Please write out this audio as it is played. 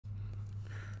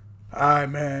Alright,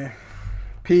 man.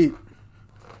 Pete,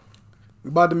 we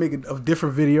about to make a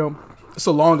different video. It's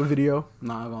a longer video.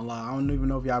 Nah, I'm gonna lie. I don't even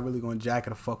know if y'all really gonna jack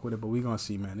it or fuck with it, but we gonna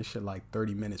see, man. This shit like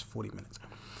 30 minutes, 40 minutes.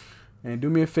 And do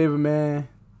me a favor, man.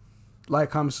 Like,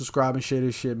 comment, subscribe, and share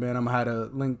this shit, man. I'm gonna have the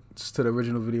links to the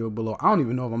original video below. I don't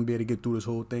even know if I'm gonna be able to get through this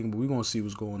whole thing, but we gonna see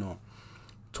what's going on.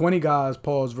 20 guys,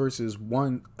 pause, versus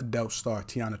one adult star,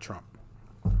 Teanna Trump.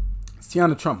 It's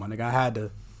Teanna Trump, my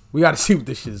nigga. We gotta see what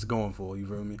this shit is going for, you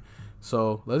feel me?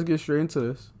 So, let's get straight into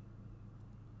this.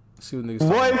 See what niggas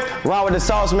Boy, Ron with the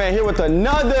Sauce Man here with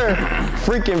another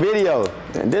freaking video.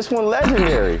 And this one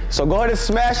legendary. So go ahead and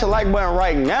smash the like button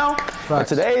right now. For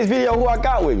today's video, who I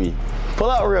got with me? Pull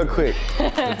out real quick.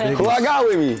 Who I got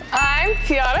with me? I'm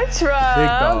Teanna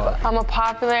Trump. I'm a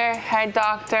popular head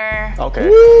doctor. Okay.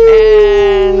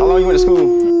 And how long you went to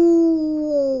school?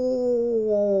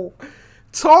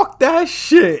 Talk that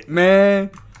shit, man.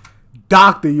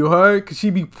 Doctor, you heard? Cause she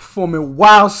be performing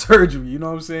wild surgery, you know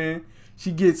what I'm saying?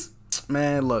 She gets,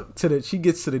 man, look, she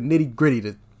gets to the nitty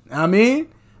gritty. I mean,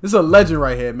 this is a legend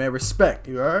right here, man. Respect,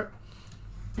 you heard?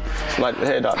 Like the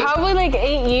head doctor. probably like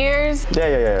 8 years.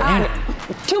 Yeah.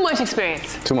 Too much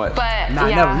experience. Too much. But Nah,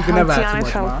 yeah, never. You can never Teanna have too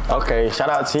much, Trump. man. Okay, shout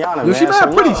out Teanna, Yo, man. she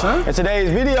mad pretty, look, son. in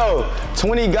today's video,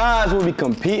 20 guys will be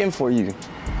competing for you.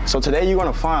 So today you're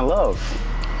gonna find love.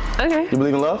 Okay. You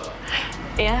believe in love?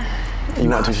 Yeah. You're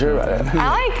not too sure about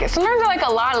that. Sometimes I like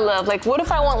a lot of love. Like, what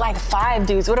if I want like 5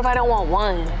 dudes? What if I don't want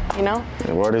one? You know?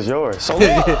 The word is yours. So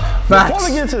look, before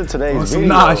we get to today's video,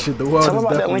 nah, shit, the world tell is them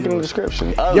about that definitely link in the yours.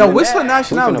 description. Yo, what's her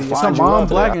nationality? Is Is her mom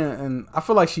black? And I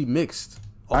feel like she mixed.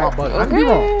 Oh, my butt. I could be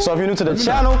wrong. So if you're new to the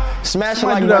channel, smash the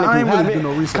like button if you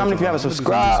haven't. Comment if you haven't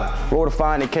subscribed. Roll to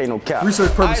find and K no cap.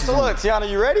 Research purposes. All right, so look,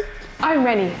 Teanna, you ready? I'm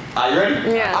ready. Are you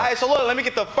ready? Yeah. All right, so look, let me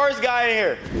get the first guy in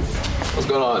here. What's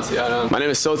going on, Teanna? My name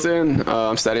is Sultan.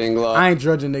 I'm studying law. I ain't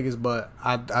judging niggas, but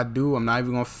I do. I'm not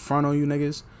even gonna front on you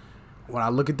niggas. When I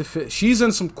look at the fit, she's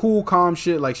in some cool, calm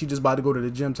shit. Like she just about to go to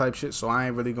the gym type shit. So I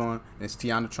ain't really going. It's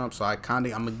Teanna Trump, so I'm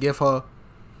gonna give her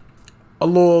a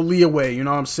little leeway. You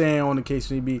know what I'm saying? On the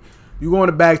case may be, you going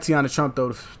to bag Teanna Trump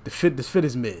though. The fit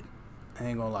is mid. I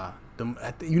ain't gonna lie.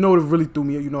 You know what really threw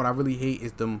me? You know what I really hate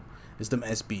is them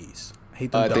SBs.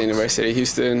 At the University of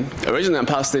Houston. Originally, I'm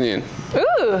Palestinian.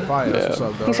 Ooh. Fire, that's what's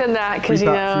up, dog. You said that because, you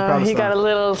know, he got a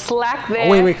little slack there.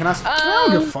 Oh, wait, can I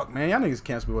don't give a fuck, man. Y'all niggas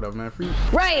can't speak whatever, man. Free.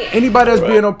 Right. Anybody that's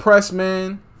being oppressed,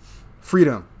 man,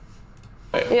 freedom.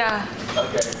 Yeah.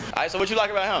 Okay. All right, so what you like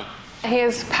about him? He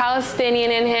has Palestinian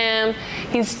in him.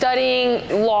 He's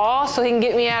studying law, so he can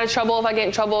get me out of trouble if I get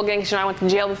in trouble again, because I went to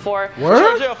jail before. What you went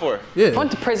Word? to jail for? Yeah. I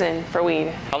went to prison for weed.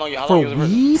 How long you was in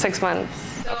prison? Weed? 6 months.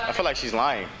 I feel like she's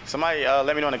lying. Somebody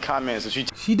let me know in the comments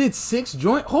if She did 6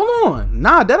 joint. Hold on.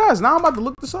 Nah, deadass. Now I'm about to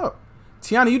look this up.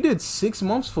 Teanna, you did 6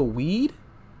 months for weed?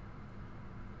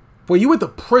 Boy, you went to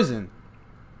prison.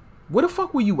 Where the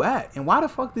fuck were you at? And why the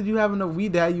fuck did you have enough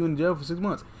weed to have you in jail for 6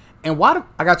 months? And why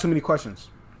I got too many questions.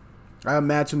 I have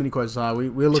mad too many questions.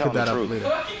 We'll look at that up later.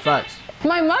 Facts.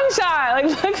 My mugshot. Like,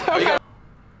 look for my...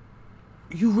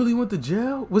 You really went to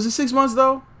jail? Was it 6 months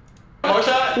though? More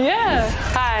shot? Yeah.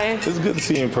 Hi. It's good to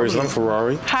see you in person. I'm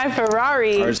Ferrari. Hi,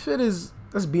 Ferrari. The fit is,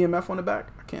 that's BMF on the back.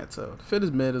 I can't tell. The fit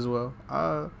is mid as well.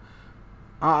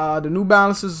 The New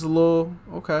Balance is a little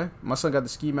okay. My son got the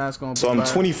ski mask on. So I'm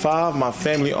 25. My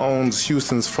family owns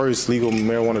Houston's first legal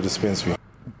marijuana dispensary.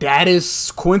 That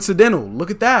is coincidental. Look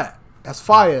at that. That's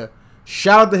fire.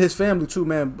 Shout out to his family too,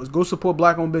 man. Go support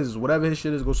black-owned business. Whatever his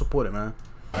shit is, go support it, man.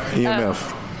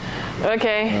 EMF.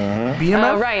 Okay.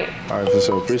 BMF? Right. All right, for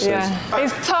sure. Appreciate Yeah.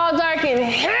 He's tall, dark, and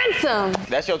handsome.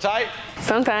 That's your type?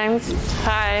 Sometimes.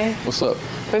 Hi. What's up?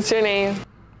 What's your name?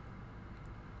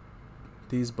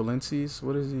 These Balenci's.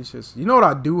 What is these shits? You know what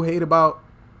I do hate about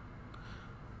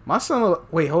my son?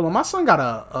 Wait, hold on. My son got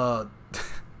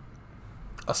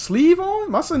a sleeve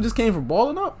on. My son just came from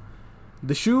balling up.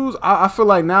 The shoes, I feel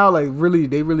like now, like really,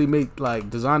 they really make like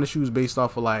designer shoes based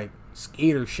off of like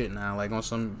skater shit now. Like on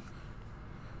some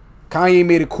Kanye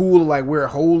made it cool to like wear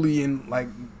holy and like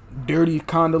dirty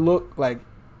kind of look, like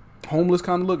homeless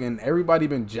kind of look, and everybody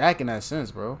been jacking that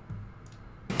since, bro.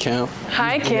 Cam.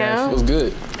 Hi, Cam. What's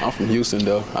good? I'm from Houston,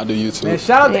 though. I do YouTube. Man,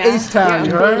 shout out to H-Town,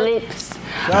 you heard? Lips.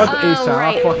 Shout out to H-Town.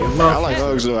 Right. I fucking I love like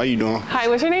hugs though. How you doing? Hi,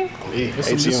 what's your name? Yeah, This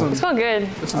is ATM. You smell good.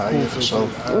 For sure.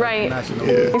 Right.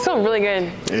 Yeah. You smell really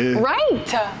good. Yeah.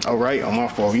 Right. All right, on my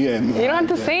fault. Yeah. You don't have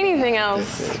to say anything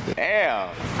else. Damn.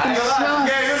 You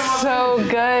smell so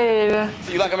good.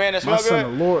 You like a man that My smells son,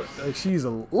 good? the Lord, like she's a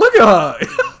look at her.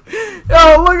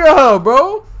 Yo, look at her,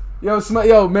 bro.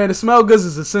 Yo, man, the smell goods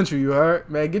is essential, you heard?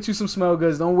 Man, get you some smell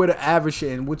goods. Don't wear the average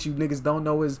shit. And what you niggas don't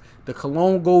know is the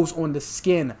cologne goes on the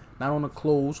skin not on the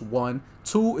clothes. 1,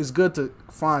 2 is good to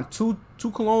find two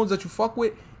colognes that you fuck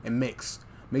with and mix.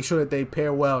 Make sure that they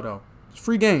pair well though. It's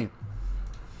free game.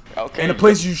 Okay. And the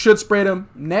places you should spray them: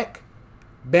 neck,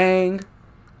 bang,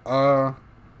 and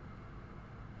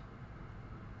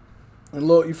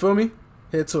look, you feel me?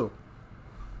 Here too.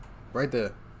 Right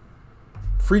there.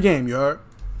 Free game, you heard?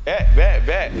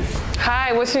 Bet.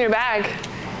 Hi, what's in your bag?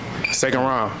 Second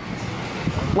round.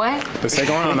 What? The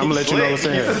second round, I'm gonna let you know what's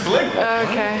in here.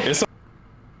 Okay.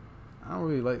 I don't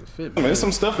really like the fit. There's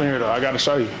some stuff in here though. I gotta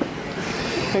show you.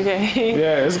 Okay.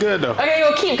 Yeah, it's good though. Okay,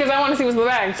 well, keep, because I want to see what's in the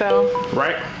bag, so.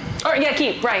 Right? Oh, yeah,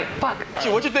 keep, right. Fuck.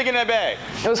 What you think in that bag?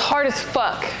 It was hard as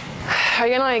fuck. Are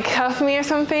you gonna, like, cuff me or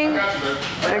something? I got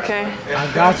you, okay.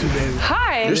 I got you, baby.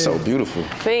 Hi. You're so beautiful.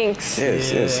 Thanks.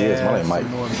 Yes. My name Mike.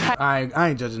 I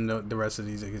ain't judging the rest of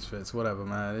these niggas fits. Whatever,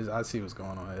 man. I see what's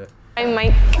going on here. I'm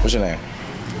Mike. What's your name?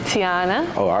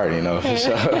 Teanna. Oh, I already know.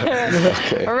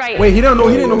 Okay. Right. Wait, he didn't know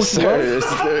who she was?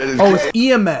 Oh, Oh, it's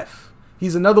EMF.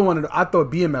 He's another one. I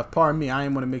thought BMF. Pardon me. I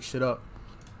ain't want to mix shit up.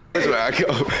 That's where I go.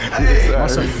 My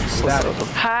son is static.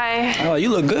 Hi. Oh, you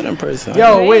look good in person.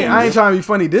 Yo, wait. I ain't trying to be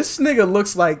funny. This nigga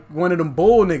looks like one of them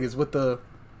bull niggas with the...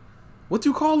 What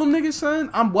you call them niggas, son?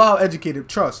 I'm well educated.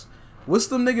 Trust. What's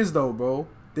them niggas, though, bro?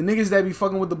 The niggas that be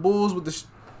fucking with the bulls with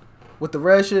the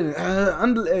red shit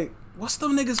and... what's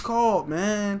them niggas called,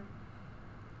 man?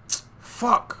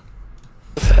 Fuck.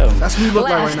 That's what you look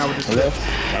like right now with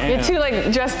this. You're too,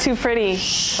 like, just too pretty.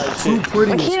 Too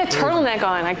pretty. Like, he had a turtleneck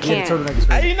on. I Yeah, can't. the turtleneck is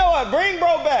crazy. Hey, you know what? Bring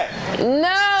bro back. No,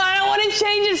 I don't want to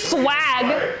change his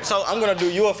swag. So I'm gonna do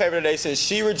you a favor today since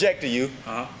she rejected you.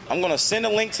 I'm gonna send a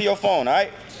link to your phone, all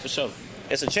right? For sure.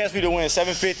 It's a chance for you to win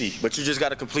 $750, but you just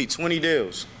gotta complete 20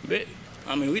 deals. Bet.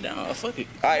 I mean, we down. Fuck it.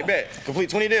 All right, bet. Complete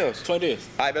 20 deals. 20 days.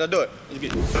 All right, bet. I'll do it. Let's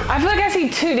get it. I feel like I see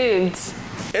 2 dudes.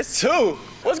 It's 2.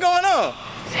 What's going on?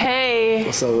 Hey.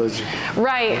 What's up with you?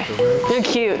 Right. You're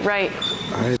cute. Right.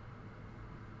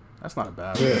 That's not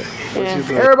bad. Yeah.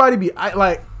 Everybody be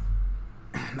like...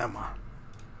 Never mind.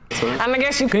 I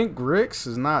guess you. Pink Gricks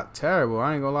is not terrible.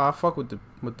 I ain't gonna lie. I fuck with the.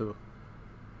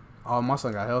 Oh, my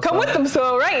son got hell. Come with them,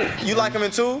 so right. You like them in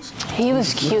 2s? He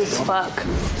was cute as fuck.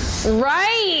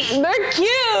 Right. They're cute.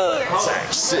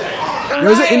 Yo,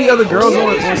 is there any other girls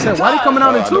on set? Why they coming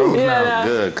out in 2s Yeah, now? no.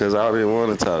 Good, because I already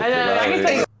want to talk. I know. I can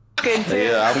tell you good too.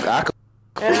 Yeah,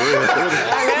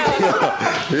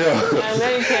 I know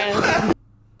you can.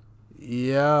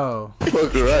 Yo.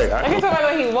 fuck right. I can tell by the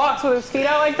way he walks with his feet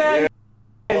out like that.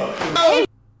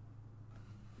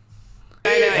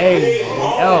 Hey,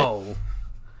 yo.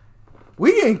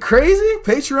 We getting crazy?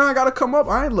 Patreon gotta come up.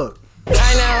 I ain't look. I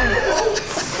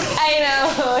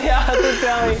know. Y'all have to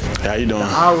tell me. How you doing?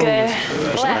 Good.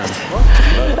 Left.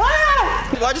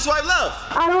 Ah! Why'd you swipe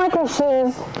left? I don't like those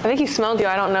shoes. I think he smelled you.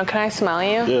 I don't know. Can I smell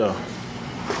you? Yeah.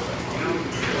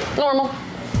 Normal.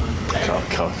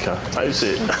 Okay. Type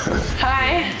shit.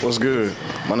 Hi. What's good?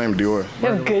 My name Dior. You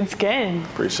have good skin.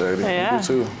 Appreciate it. Yeah. You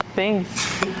too. Thanks.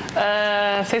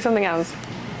 Say something else.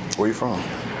 Where you from?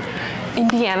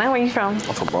 Indiana. Where are you from? I'm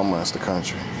from Bummaster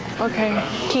Country. Okay.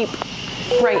 Keep.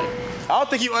 Right. I don't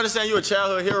think you understand you're a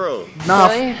childhood hero. Nah,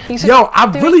 Really? You said- yo, I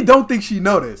really don't think she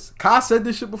know this. Ka said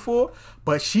this shit before,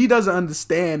 but she doesn't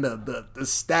understand the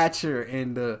stature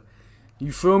and the,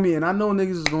 you feel me? And I know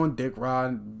niggas is going dick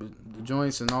ride the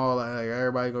joints and all that. Like,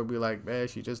 everybody gonna be like, man,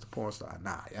 she just a porn star.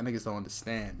 Nah, y'all niggas don't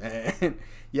understand, man.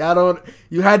 Y'all don't.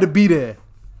 You had to be there.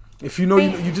 If you know,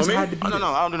 you just had to be there. No,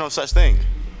 I don't do no such thing.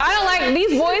 I don't like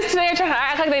these boys today are trying to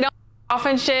act like they don't off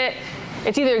and shit.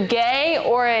 It's either gay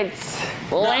or it's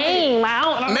lame. I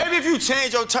don't know. Maybe if you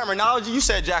change your terminology, you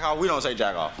said jack off, we don't say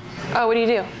jack off. Oh, what do you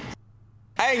do?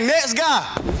 Hey, next guy.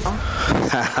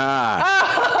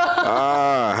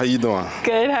 How you doing?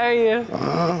 Good, how are you?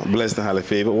 Blessed and highly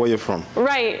favored. Where you from?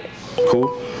 Right.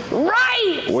 Who?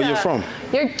 Right! Where you from?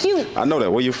 You're cute. I know that.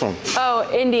 Where you from? Oh,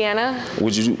 Indiana.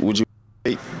 Would you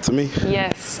date to me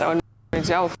Yes. Oh,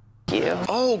 f you.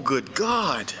 Oh, good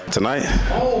God. tonight?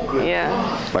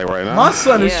 Yeah. Like right now? My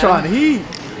son is Yeah. trying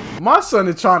to. My son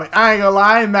is trying to. I ain't gonna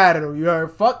lie. I ain't mad at him. You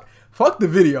heard? Fuck the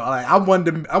video. Like I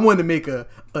wanted to make a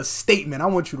statement. I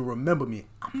want you to remember me.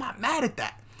 I'm not mad at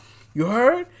that. You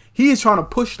heard? He is trying to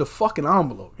push the fucking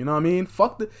envelope. You know what I mean?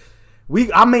 Fuck the.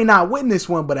 I may not win this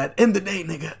one, but at the end of the day,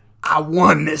 nigga, I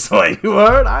won this one. You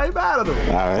heard? I ain't mad at him.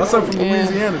 right. My son from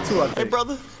Louisiana too. I think. Hey,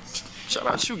 brother. Shout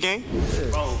out you, gang.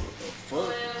 Bro,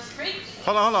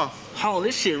 Hold on. hold on,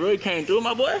 this shit really came through,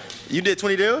 my boy. You did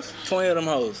 20 deals? 20 of them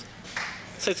hoes.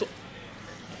 Say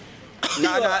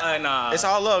Nah. It's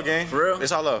all love, gang. For real?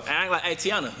 It's all love. I ain't like, hey,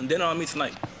 Teanna, dinner on me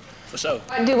tonight. For sure.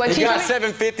 Dude, what you You got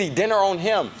doing? $750, dinner on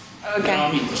him. Dinner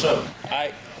on Okay. me, for sure. All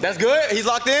right. That's good? He's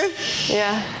locked in?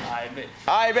 Yeah. All right. bet.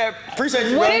 All right, man. Appreciate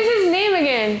you, What bro. is his name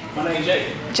again? My name's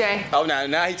Jay. Jay. Oh,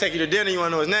 now he take you to dinner. You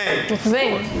want to know his name? What's his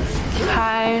name?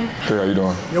 Hi. Hey, how you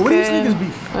doing? Yo, what do these Good. niggas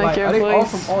be? Like your are they all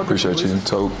voice. from all different Appreciate you. places?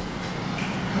 Tote.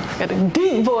 Got a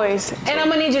deep voice. And I'm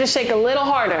gonna need you to shake a little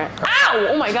harder. Ow!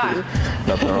 Oh my god.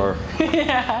 Nothing hard.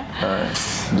 Yeah. Alright.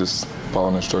 Just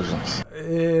following instructions.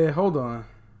 Hold on.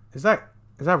 Is that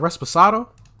Resposado?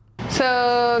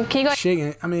 So, can you go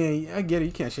Shaking. I mean, I get it.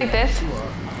 You can't shake like this?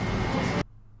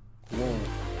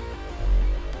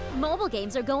 Mobile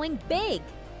games are going big.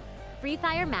 Free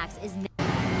Fire Max is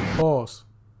Pause.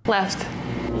 Left.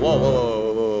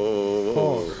 Whoa.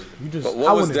 Pause. You just. What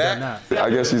I was wouldn't have done that. I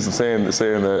guess he's saying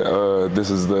that this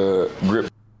is the grip.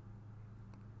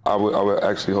 I would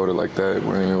actually hold it like that.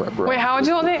 Wait, how would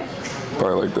you hold it?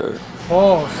 Probably like that.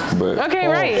 Pause. But Okay,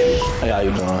 right. Hey, how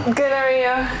you doing? Good, how are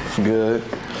you? Good.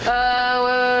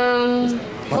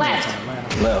 Left.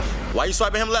 Left. Why you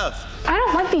swiping him left? I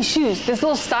don't like these shoes. This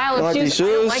little style of like shoes. these I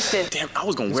don't shoes? like this. Damn, I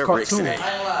was gonna wear cartoon. bricks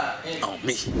today. Oh,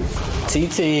 me.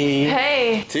 TT.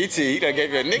 Hey. TT, he done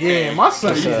gave you a nickname. Yeah, my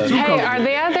son. What's up? Hey, are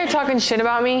they out there talking shit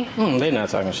about me? They not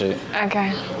talking shit.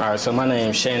 Okay. All right, so my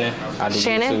name's Shannon. I do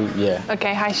Shannon? YouTube. Yeah.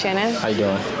 Okay, hi Shannon. How you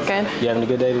doing? Good. You having a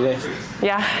good day today?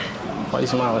 Yeah. Why you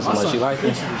smiling so much? You like me?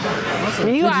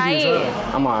 You alright?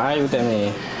 I'm alright. What that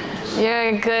mean? You're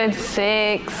a good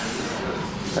 6.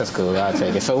 That's cool. I'll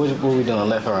take it. So what we doing?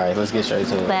 Left or right? Let's get straight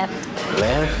to it. Left.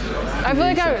 Left? I feel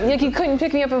like you couldn't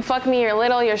pick me up and fuck me. You're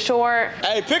little, you're short.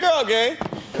 Hey, pick her up, gang.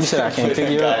 You said I can't pick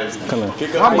you up? Come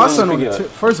here. My son pick on you the up? tip.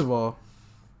 First of all,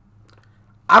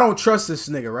 I don't trust this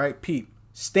nigga, right? Pete.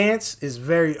 Stance is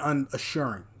very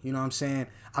unassuring. You know what I'm saying?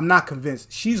 I'm not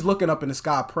convinced. She's looking up in the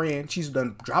sky praying. She's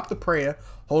done dropped the prayer.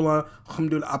 Hold on.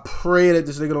 Alhamdulillah. I pray that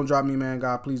this nigga don't drop me, man.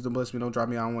 God, please don't bless me. Don't drop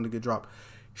me. I don't want to get dropped.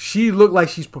 She looked like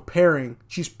she's preparing.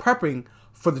 She's prepping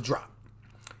for the drop.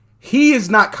 He is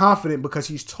not confident because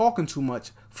he's talking too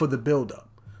much for the build-up.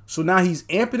 So now he's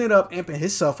amping it up, amping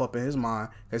himself up in his mind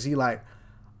because he like,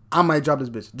 I might drop this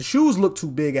bitch. The shoes look too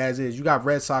big as is. You got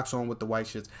red socks on with the white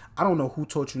shits. I don't know who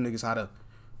taught you niggas how to,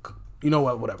 you know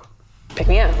what, whatever. Pick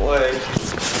me up. Okay.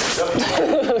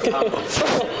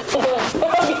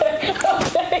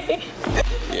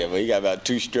 Yeah, but he got about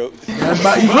 2 strokes. That's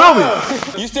about, you feel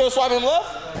me? You still swiping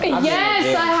left?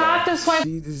 Yes, I have to swipe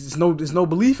There's no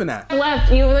belief in that.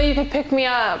 left, even though you can pick me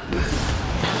up.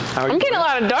 How are you? I'm getting a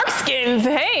lot of dark skins.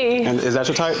 Hey. And is that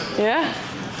your type? Yeah.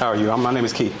 How are you? My name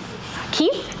is Key.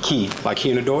 Keith? Key, like key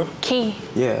in the door? Key.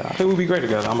 Yeah, I think we'd be great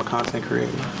together. I'm a content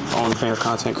creator, OnlyFans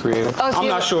content creator. Oh, so I'm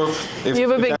not sure if You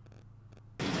have a big.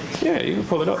 yeah, you can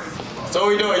pull it up. So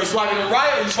what you doing? You swiping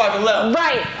right or you swiping left?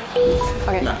 Right.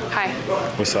 Okay. Hi.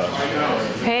 What's up?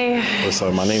 Hey. What's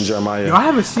up? My name's Jeremiah. Yo, I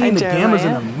haven't seen the Jeremiah. Gammas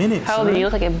in a minute. How old are son. you? You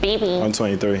look like a baby. I'm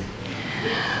 23.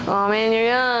 Oh man, you're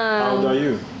young. How old are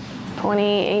you?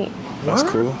 28. That's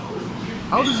What? cool.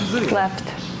 How old is this video? Left.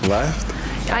 Left?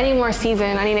 I need more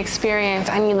season. I need experience.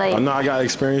 I need like. I know I got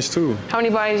experience too. How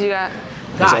many bodies you got?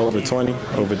 It's God over damn. 20,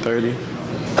 over 30.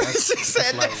 She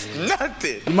said that's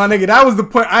nothing. My nigga, that was the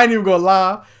point. I ain't even gonna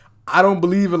lie. I don't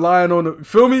believe in lying on the.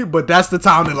 Feel me? But that's the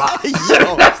time to lie.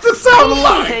 That's the time to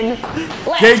lie. Season.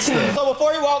 Left. Gangsta. So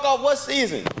before you walk off, what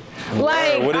season?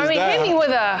 Like, What is I mean, that? hit me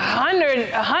with a 100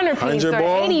 piece 100 or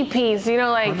ball? 80 piece. You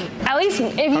know, like at least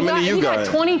if you How many you got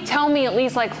got? 20, tell me at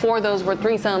least like 4 of those were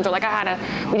threesomes, or like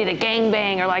we did a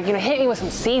gangbang, or like hit me with some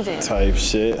season. Type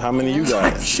shit. How many you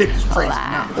got? Shit is crazy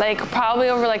now. Like probably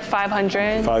over like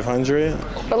 500, 500?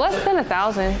 but less than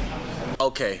 1,000.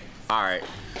 Okay, all right.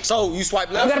 So you swipe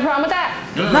You got left? a problem with that?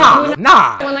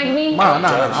 Nah. Someone like me? Nah.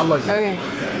 I love you. Okay.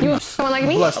 You someone like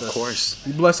me? Bless Of us. course.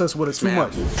 You bless us with it too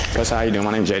much. That's how you doing.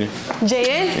 My name's Jaden.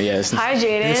 Jaden? Yes. Hi,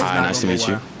 Jaden. Hi, nice to meet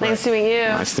you. Nice to meet you.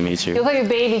 Nice to meet You you. look like a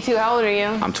baby too. How old are you?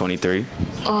 I'm 23.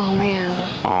 Oh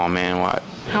man. Oh man, what?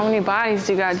 How many bodies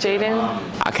do you got, Jaden?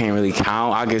 I can't really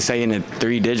count. I could say in the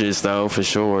 3 digits though, for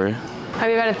sure. Have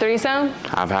you had a threesome?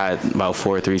 I've had about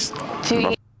 4 or 3. Do you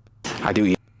eat? I do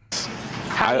eat.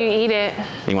 How do you eat it?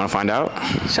 You want to find out?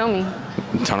 Show me.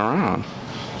 Turn around.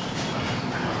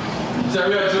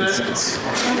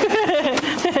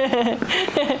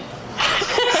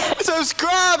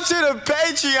 Subscribe to the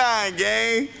Patreon,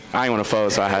 gang. I ain't want to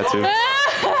fold, so I had to.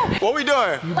 What we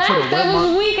doing? That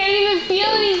was weak. I didn't even feel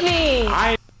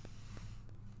anything.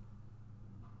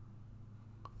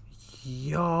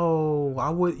 Yo, I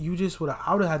would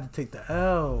have had to take the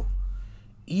L.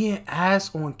 Eating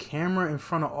ass on camera in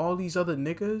front of all these other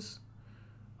niggas.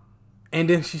 And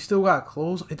then she still got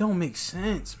clothes. It don't make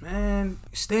sense, man.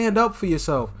 Stand up for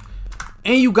yourself.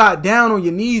 And you got down on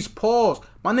your knees, pause.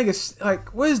 My niggas, like,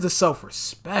 where's the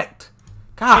self-respect?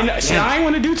 God, I ain't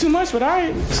want to do too much, but I I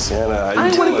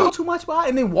ain't want to do too much, but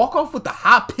and then walk off with the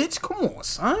high pitch. Come on,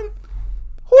 son.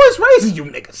 Who is raising you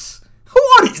niggas? Who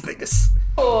are these niggas?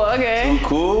 Oh, okay.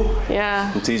 Cool?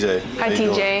 Yeah. I'm TJ. Hi,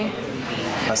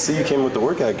 TJ. I see you came with the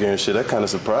workout gear and shit. That kind of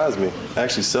surprised me. I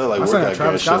actually sell like workout gear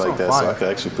and shit like that, so I could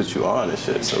actually put you on and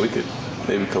shit, so we could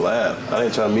maybe collab. I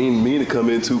ain't trying me to come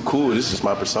in too cool. This is just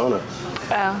my persona.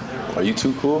 Oh. Are you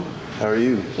too cool? How are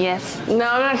you? Yes. No,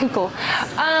 I'm not too cool.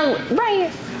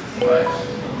 Right.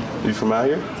 You from out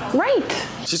here? Right.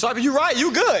 She's swiping you right.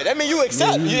 You good. That mean you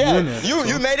accept.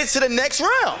 You made it to the next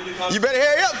round. You better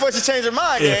hurry up before she change her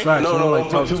mind, gang. No, don't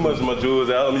put too much of my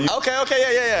jewels out.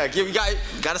 Okay, yeah. You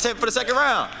got to save it for the second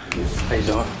round. How you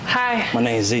doing? Hi. My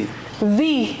name is Zeke.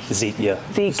 Zeke, yeah.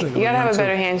 Zeke, you gotta have a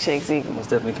better handshake, Zeke. Most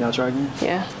definitely. Can I try again?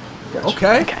 Yeah.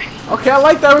 Okay, I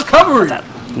like that recovery.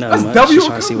 No, that's I'm W just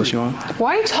trying to see what you on.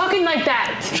 Why are you talking like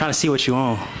that? I'm trying to see what you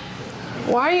on.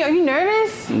 Are you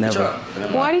nervous? Never.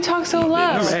 Why do you talk so low?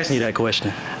 I'm asking you that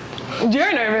question.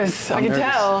 You're nervous. I can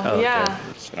tell. Oh, yeah.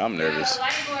 Okay. I'm nervous.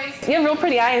 You have real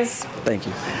pretty eyes. Thank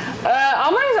you.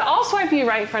 I'll swipe you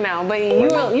right for now, but you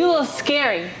a little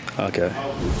scary. Okay.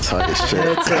 Tight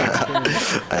shit.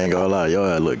 I ain't gonna lie, yo,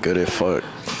 I look good as fuck.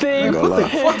 I ain't gonna lie.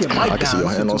 I can see your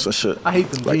hand on some shit. I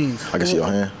hate them jeans. I can see your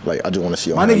hand. Like, I just want to see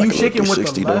your My hand. nigga, Like you shaking with the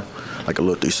 360 left? Like a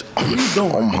little 360. What are you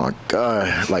doing? Oh my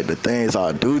God. Like the things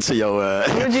I do to your ass.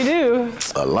 What'd you do?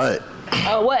 A lot.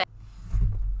 Oh, what?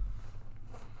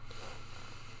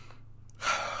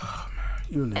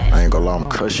 I ain't gonna lie, I'm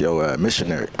crush your ass.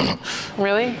 Missionary.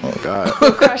 Really? Oh God.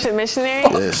 You crush it, missionary?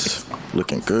 Yes.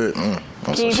 Looking good.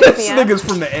 Can you This pick me up? nigga's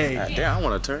from the A. Damn, I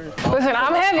want to turn. Listen,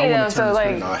 I'm heavy though, so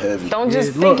like, Not heavy. don't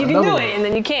just think you can do it and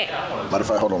then you can't. Matter of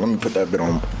fact, hold on, let me put that bit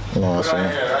on. You know what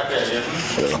I'm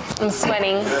saying? Yeah. I'm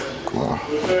sweating. Come on.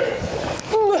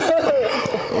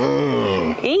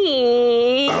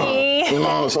 Eee. You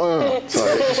know what I'm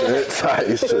saying?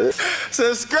 Tight shit.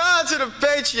 Subscribe to the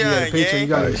Patreon,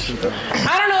 gang.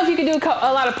 I don't know if you can do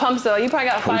a lot of pumps though. You probably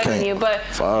got 5 in you, but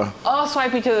 5. I'll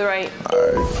swipe you to the right.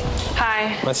 Alright.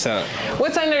 Hi. What's up?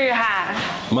 What's under your hat?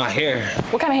 My hair.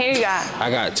 What kind of hair you got?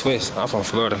 I got twists. I'm from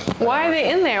Florida. Why are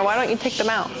they in there? Why don't you take them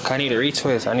out? I need a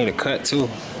retwist. I need a cut too.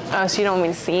 Oh, so you don't want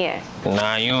me to see it?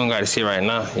 Nah, you don't gotta see it right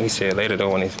now. You can see it later though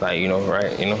when it's like, you know,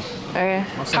 right, you know. Okay.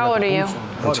 How old are you?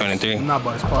 I'm 23.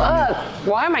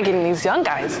 Why am I getting these young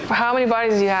guys? How many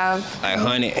bodies do you have? Like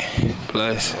 100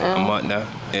 plus a month now.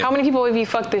 Yeah. How many people have you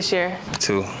fucked this year?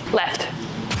 2. Left.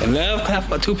 Left? Can I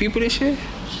fuck 2 people this year?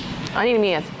 I need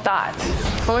me a thought.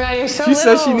 Oh my God, you're so She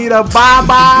little. said she need a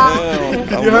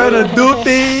bye-bye. You heard her do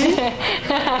thing.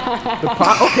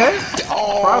 Okay.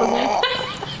 Proud of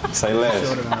me. Say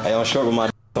less. Hey, I'm short with my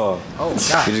dog. Oh,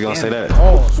 God. You just gonna say that?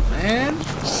 Oh, man.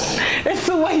 It's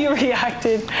the way you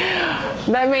reacted.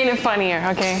 That made it funnier,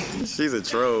 okay? She's a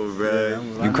troll, bro.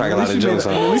 You crack a lot of jokes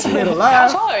on At least you made a How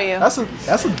laugh. tall are you? That's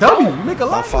a W. You make a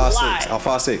laugh. I'm 5'6". I'm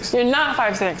 5'6". You're not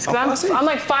 5'6", because I'm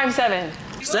like 5'7".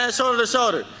 Stand shoulder to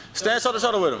shoulder. Stand shoulder to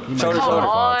shoulder with him. Come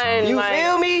on. You like,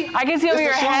 feel me? I can see over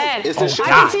your head. It's the shoes. I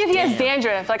can see if he has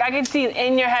dandruff. Like, I can see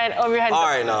in your head, over your head. All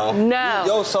right, now. No.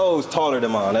 Your soul's taller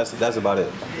than mine. That's about it.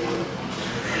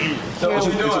 So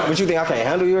what you think I can't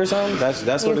handle you or something? That's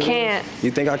what You it can't. Is?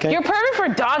 You think I can't? You're perfect for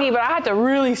doggy, but I have to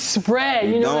really spread.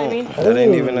 You know what I mean? That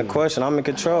ain't even a question. I'm in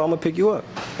control. I'm gonna pick you up.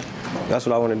 That's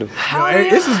what I want to do.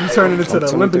 This is turning into the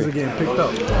Olympics again. Picked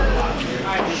up.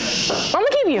 I'm gonna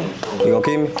keep you. You gonna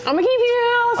keep me? I'm gonna keep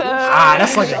you. So.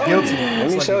 That's like a guilty. Let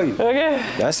me show you. Okay.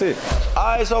 That's it.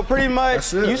 All right, so pretty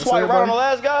much you swipe right on the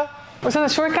last guy. Was that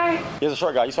the short guy? He's a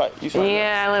short guy. You swipe.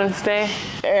 Yeah, I let him stay.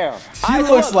 Damn. She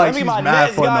looks like she's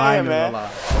mad fun. I ain't gonna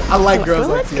lie. I like girls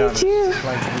like Teanna.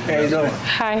 Hey, Zoe.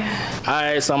 Hi.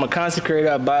 All right, so I'm a content creator.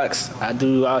 I box. I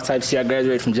do all types of shit. I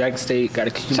graduated from Jackson State. Got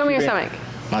a Show me your stomach.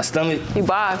 My stomach. You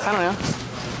box. I don't know.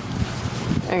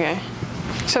 Okay.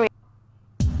 Show me.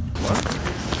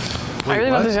 I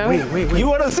really want to show you. Wait. You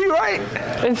want to see, right?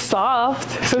 It's soft,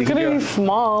 so it's gonna be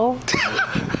small.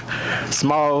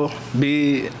 Small,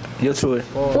 big, your choice.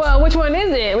 Well, which one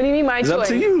is it? What do you mean my It's choice? up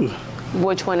to you.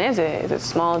 Which one is it? Is it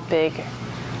small, big,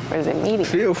 or is it medium?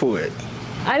 Feel for it.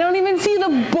 I don't even see the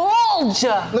bulge.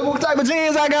 Look what type of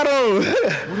jeans I got on.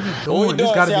 What we doing,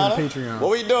 This gotta be on Teanna? Patreon. What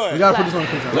we doing? We gotta put this on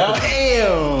Patreon.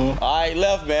 Damn. All right,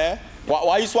 left, man.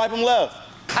 Why you swipe him left?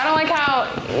 I don't like how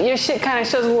your shit kind of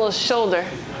shows a little shoulder.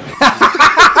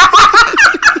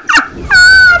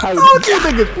 I told you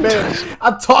niggas, man.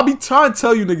 I be trying to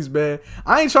tell you niggas, man.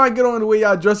 I ain't trying to get on the way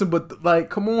y'all dressing, but like,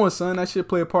 come on, son. That shit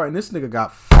play a part. And this nigga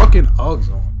got fucking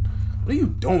Uggs on. What are you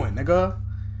doing, nigga?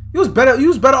 You was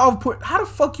better off put. How the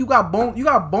fuck you got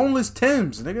boneless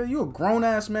Timbs, nigga? You a grown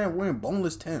ass man wearing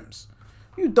boneless Timbs.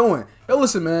 What you doing? Yo,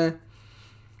 listen, man.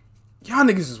 Y'all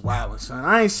niggas is wildin', son.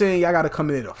 I ain't saying y'all gotta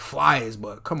come in the flyers,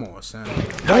 but come on, son.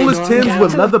 Boneless Timbs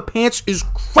with leather pants is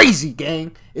crazy,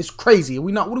 gang. It's crazy.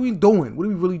 What are we doing? What are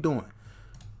we really doing?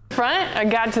 Front or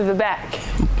got to the back?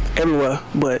 Everywhere,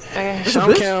 but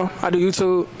I'm Cam. I do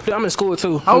YouTube. I'm in school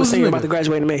too. I'm a senior about to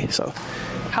graduate in May. So.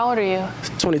 How old are you?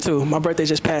 22. My birthday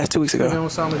just passed 2 weeks ago.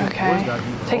 Okay.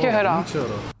 Take your hood off.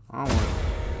 I don't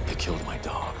want They killed my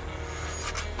dog.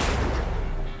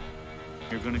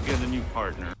 You're gonna get a new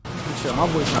partner. My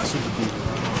voice not super deep.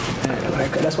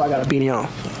 That's why I got a beanie on.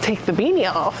 Take the beanie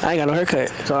off. I ain't got no haircut.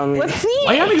 So I mean, let's see.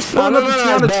 Why y'all niggas pulling up to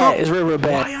Teanna Trump? It's real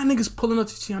bad. Why y'all niggas pulling up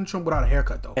to Teanna Trump without a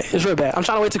haircut though? It's real bad. I'm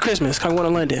trying to wait till Christmas. I'm going to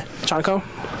London. Trying to come?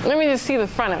 Let me just see the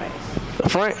front of it. The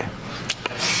front?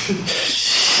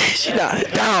 She not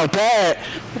down bad.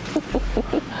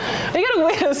 You gotta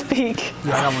wait to speak.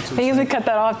 Yeah, I got one too. They usually cut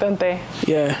that off, don't they?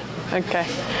 Yeah. Okay.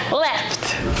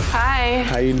 Left. Hi.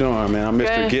 How you doing, man? I'm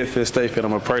Mr. Good. Get Fit, Stay Fit.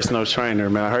 I'm a personal trainer,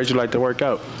 man. I heard you like to work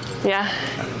out. Yeah.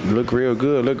 You look real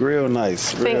good. Look real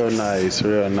nice. Real Thanks. nice.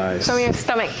 Real nice. Show me your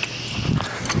stomach.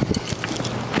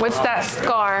 What's that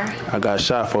scar? I got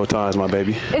shot 4 times, my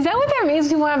baby. Is that what that means?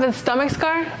 You have a stomach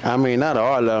scar? I mean, not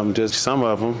all of them, just some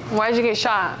of them. Why'd you get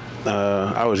shot?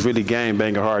 I was really gang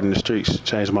banging hard in the streets.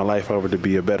 Changed my life over to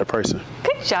be a better person.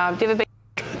 Good job. Do you have a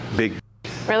Big.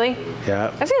 Really?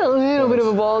 Yeah. I see a little bit of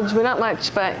a bulge, but not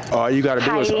much. But All you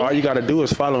gotta do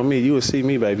is follow me. You will see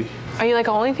me, baby. Are you like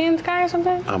an OnlyFans guy or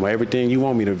something? I'm everything you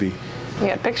want me to be. You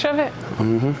got a picture of it?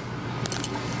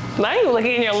 Mm-hmm. Now you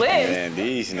looking in your lips. Man,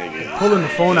 these niggas. Pulling the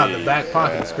phone out the back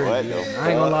pocket is crazy. I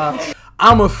ain't gonna lie.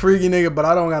 I'm a freaky nigga, but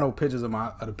I don't got no pictures of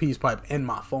the peace pipe in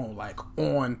my phone, like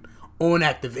on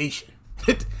activation.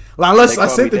 Like, unless I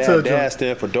sent it to a Dad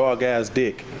stand for dog ass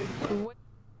dick. What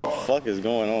the fuck is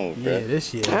going on, bro? Yeah, this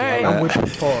shit. All right. I'm with you,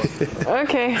 pause.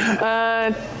 Okay.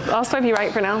 I'll swipe you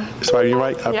right for now. Swipe you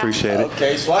right? I Yeah. appreciate it.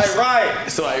 Okay, swipe right.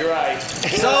 Swipe right.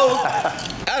 So,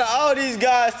 out of all these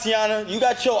guys, Teanna, you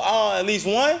got your at least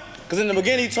one? Because in the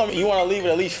beginning, you told me you want to leave it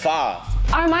at least 5.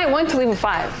 I might want to leave a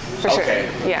 5, for sure.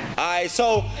 Yeah. All right,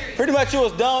 so pretty much you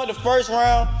was done with the first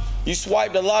round. You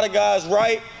swiped a lot of guys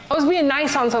right. I was being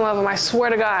nice on some of them, I swear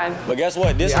to God. But guess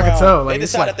what? This Yeah, I can round, tell, like, they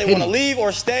it's decide like if they want to pity. leave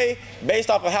or stay based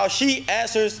off of how she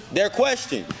answers their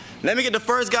question. Let me get the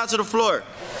first guy to the floor.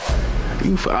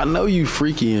 I know you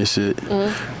freaky and shit.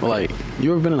 But like,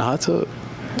 you ever been in a hot tub?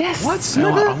 Yes. What,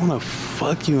 Man, nigga? I wanna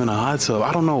fuck you in a hot tub.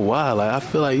 I don't know why. Like, I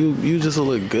feel like you just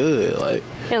look good. Like,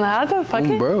 In the hot tub? Fuck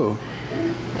it? bro.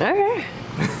 Okay.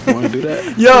 Wanna do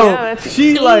that? Yo, Yeah, that's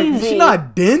she like easy. she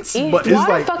not dense, but it's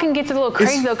Water like fucking gets a little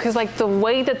crazy though, because like the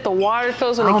way that the water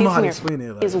feels when I it don't know gets how in to your explain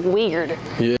it. Like, is weird.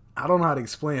 Yeah. I don't know how to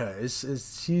explain her.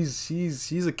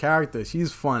 She's a character.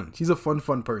 She's fun. She's a fun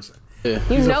person. Yeah.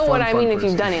 You She's a know what fun, I mean fun if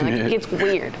you've person. done it. Like it gets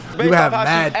weird. You have off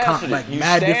how mad, she answered it, you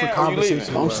mad stand different or you leaving? conversations.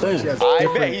 I'm with her. staying. She has I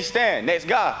different, bet he's staying. Next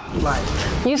guy.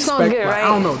 like, You smell spec- good, like, right? I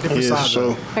don't know, different Yeah, sides.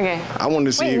 so Okay. I wanted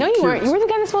to see Wait, if no, you weren't. You were the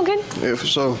guy that smelled good? Yeah, for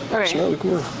sure. Okay. Smell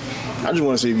cool. I just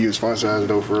want to see if you was fun size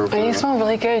though, for real. Oh, you smell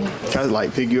really good. Can I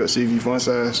like pick you up, see if you fun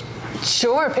size?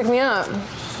 Sure, pick me up.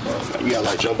 You gotta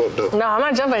like jump up though. No, I'm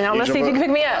not jumping. Now let's see if you can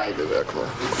pick me up. Alright, that, come on.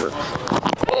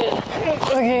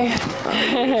 Okay.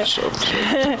 For sure.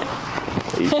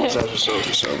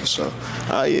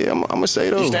 Yeah, I'm gonna stay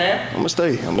though. You staying? I'm gonna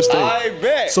stay. I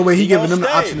bet. So wait, he giving them the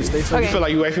gonna option to stay. So Okay. you feel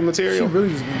like you wifey she material? really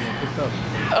just been getting picked up.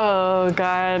 Oh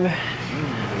God.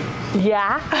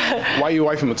 Yeah. Why you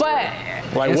wifey material?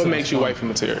 But Like, what makes you wifey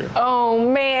material?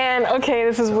 oh man. Okay,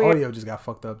 this is The weird. audio just got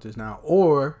fucked up just now,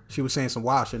 or she was saying some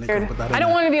wild shit. And they couldn't put that in I don't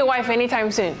there. want to be a wife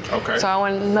anytime soon. Okay. So I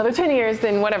want another 10 years,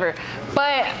 then whatever.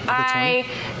 But I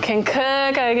can cook,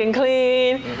 I can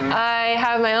clean, I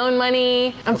have my own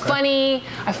money, I'm funny,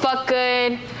 I fuck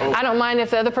good. I don't mind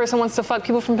if the other person wants to fuck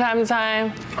people from time to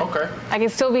time. Okay.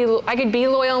 I could be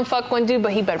loyal and fuck one dude,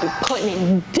 but he better be putting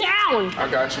it down. I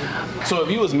got you. So if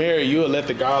you was married, you would let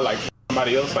the guy like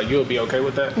somebody else, like you would be okay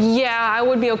with that? Yeah, I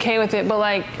would be okay with it, but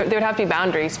like there would have to be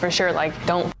boundaries for sure. Like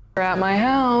don't f her at my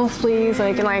house, please.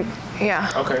 Like and like, yeah.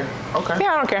 Okay. Okay.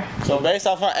 Yeah, I don't care. So based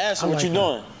off her answer, what you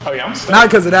doing? Oh yeah, I'm staying. Not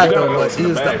because of that You gotta though, know but what's in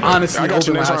it's bag, the bro. honesty. I got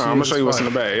you open next how round. she I'm gonna is show you what's in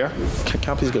fun. the bag, yeah? Can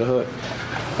I please get a hug?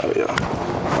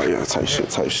 Oh yeah, type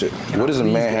shit. What does a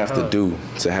man have to do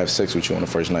to have sex with you on the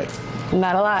first night?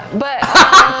 Not a lot, but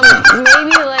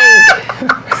maybe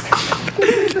like.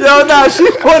 Yo, nah, she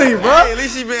funny, bro. Hey, at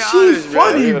least she been honest, She's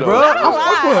funny, bro. Not a I fuck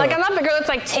lot. with her. Like I'm not the girl that's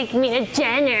like take me to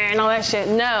dinner and all that shit.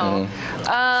 No.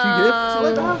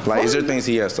 Like, is there things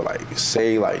he has to like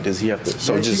say? Like, does he have to?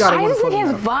 So Yeah, just. I just think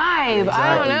his vibe. I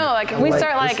don't Exactly. know. Like if we Like,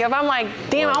 start like this- if I'm like,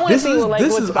 damn, I want to This see is what like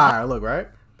this what's is behind. alright. Look, right.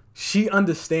 she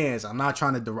understands. I'm not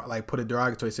trying to like put a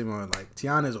derogatory statement on it. Like,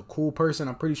 Teanna is a cool person.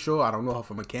 I'm pretty sure. I don't know her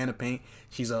from a can of paint.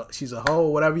 She's a hoe,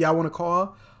 whatever y'all want to call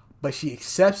her. But she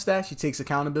accepts that. She takes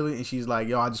accountability, and she's like,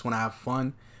 yo, I just want to have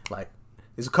fun. Like,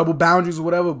 there's a couple boundaries or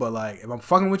whatever, but like, if I'm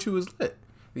fucking with you, it's lit.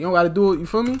 You don't got to do it. You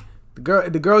feel me? The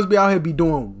girls be out here be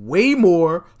doing way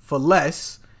more for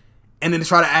less, and then they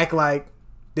try to act like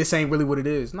this ain't really what it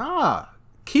is. Nah,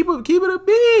 keep it a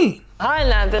bean. High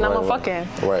enough, then I'm a fucking.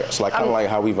 Right. It's like kind of like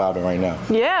how we vibing right now.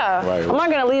 Yeah. Right. I'm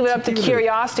not gonna leave it up to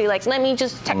curiosity. Like, let me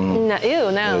just check. No,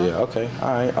 ew, no. Yeah. Okay. All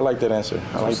right. I like that answer.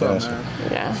 I like that answer.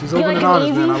 Yeah. She's open and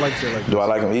honest, man. I like shit like that. Do I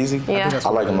like him easy? Yeah. I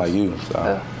like him like you.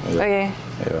 So, yeah. Okay.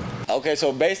 Yeah. Okay,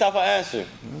 so based off her answer,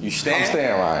 you stand? I'm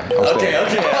staying right. Okay. All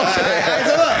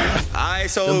right,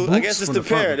 so I guess it's the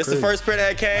pair. This is the first pair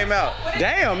that came out.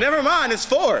 Damn, never mind. It's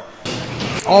 4.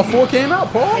 All 4 came out,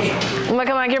 Paul?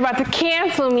 Looking like you're about to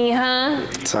cancel me, huh?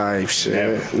 Type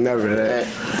shit. Never that.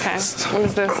 Okay, what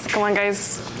is this? Come on,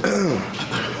 guys.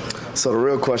 So the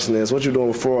real question is, what you doing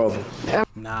with 4 of them?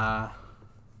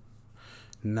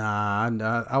 Nah,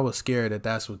 I was scared that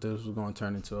that's what this was going to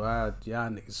turn into. Y'all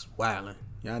niggas wildin'.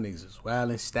 Y'all niggas is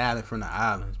wildin', styling from the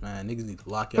islands, man. Niggas need to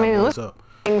lock y'all boys up.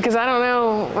 Because I don't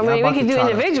know. I mean, we could do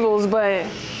individuals, but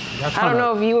I don't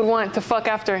know if you would want to fuck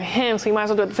after him, so you might as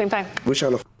well do it at the same time. We're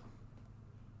trying to.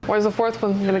 Where's the 4th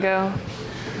one gonna go?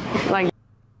 Like,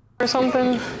 or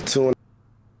something? 2.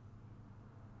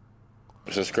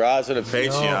 Subscribe to the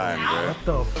Patreon,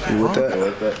 bro. What the fuck? You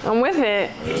with that? I'm with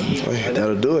it.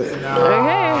 That'll do it.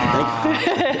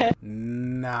 Okay.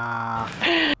 Nah.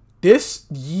 This,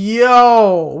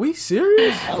 yo, we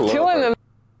serious? 2 in the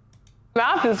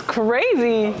mouth is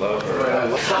crazy.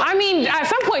 I mean, at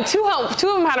some point, two of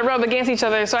them had to rub against each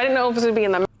other, so I didn't know if it was gonna be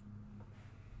in the mouth.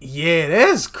 Yeah,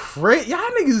 that's crazy. Y'all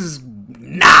niggas is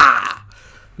nah.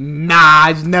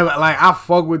 I just never like. I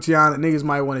fuck with y'all. Niggas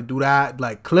might want to do that,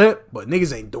 like clip, but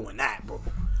niggas ain't doing that, bro.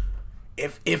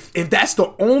 If that's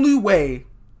the only way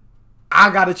I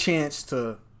got a chance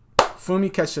to, feel me,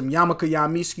 catch some Yamaka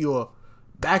Yamiski or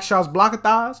back shots, block of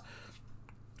thighs,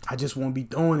 I just won't be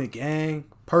doing it, gang.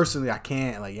 Personally, I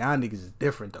can't. Like, y'all niggas is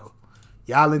different though.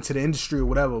 Y'all into the industry or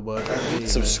whatever, but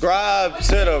subscribe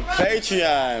to the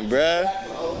Patreon, bruh.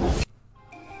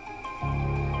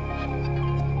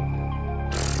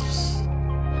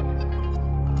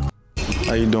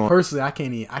 How you doing? Personally, I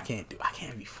can't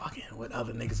be fucking with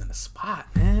other niggas in the spot,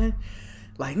 man.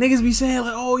 Like, niggas be saying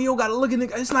like, oh, you don't gotta look at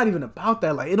nigga. It's not even about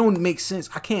that. Like, it don't make sense.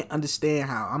 I can't understand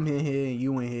how I'm in here and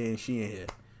you in here and she in here.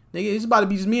 Nigga, it's about to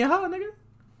be just me and her, nigga.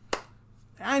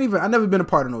 I never been a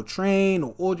part of no train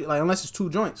or orgy, like, unless it's 2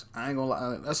 joints. I ain't gonna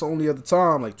lie. That's the only other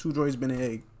time, like, 2 joints been in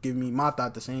here giving me my thought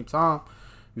at the same time.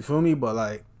 You feel me? But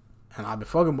like, and I've been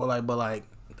fucking, but like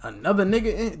another nigga,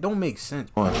 it don't make sense.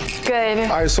 Good.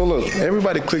 All right, so look,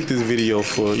 everybody click this video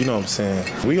for, you know what I'm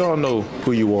saying? We all know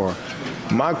who you are.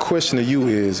 My question to you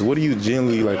is, what are you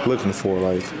generally like looking for?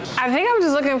 Like, I think I'm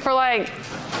just looking for like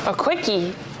a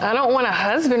quickie. I don't want a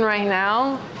husband right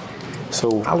now.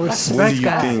 So I respect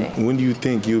that. When do you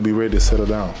think you'll be ready to settle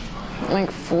down? Like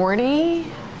 40?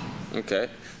 Okay.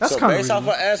 That's so kind of based off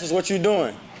her answers, what you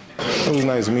doing? It was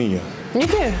nice meeting you. You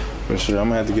too. For sure, I'm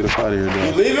gonna have to get up out of here, though.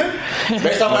 You leaving?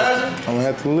 Based off her answers? I'm gonna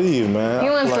have to leave, man. He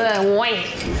wants like, a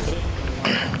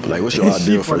wife. Like, what's your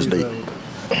ideal first date?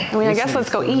 I mean, I guess let's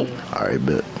go eat. All right,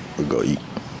 bet. We'll go eat.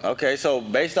 Okay, so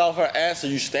based off her answer,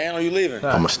 you staying or you leaving?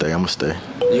 I'ma stay. You gonna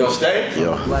stay?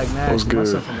 Yo. What's good?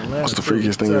 What's the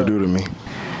freakiest thing you do to me?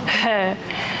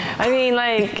 I mean,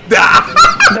 like,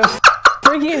 the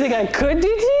freakiest thing I could do to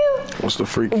you? What's the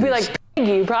freakiest? Would be like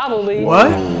you, probably.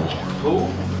 What?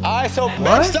 Alright, so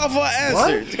based off her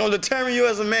answer, it's gonna determine you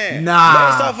as a man.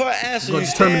 Nah. Based off her answer, you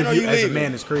staying or you as a leaving?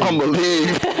 man is crazy. I'm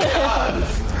believe.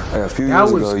 A few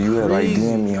years ago, you had like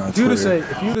DM'd me on Twitter.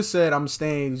 If you'd have said I'm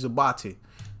staying Zabati.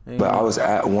 But I was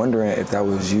wondering if that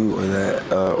was you or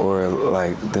that, or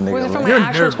like the nigga. Was it from your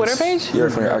actual Twitter page? Yeah,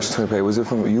 from your actual Twitter page. Was it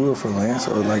from you or from Lance,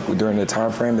 or like during the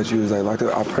time frame that you was like locked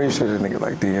up? I'm pretty sure the nigga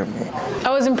like DM'd me.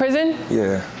 I was in prison?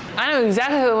 Yeah. I know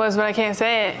exactly who it was, but I can't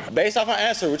say it. Based off her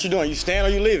answer, what you doing? You staying or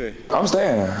you leaving? I'm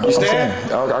staying. You staying?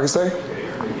 I can stay?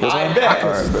 I bet.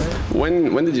 All right, bet.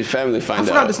 When did your family find out? I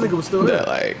forgot this nigga was still there. That,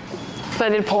 like, So I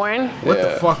did porn. What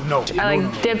the fuck? No. I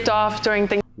like dipped off during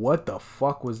things. What the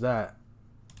fuck was that?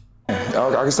 I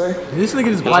can stay? Did this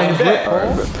nigga just bite his lip,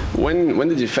 bro? when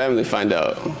did your family find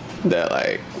out that,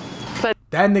 like...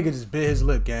 That nigga just bit his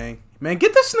lip, gang. Man,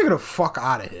 get this nigga the fuck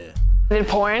out of here. I did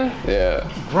porn. Yeah.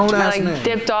 Grown ass I like man.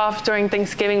 dipped off during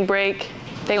Thanksgiving break.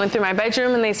 They went through my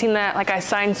bedroom and they seen that like I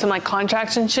signed some like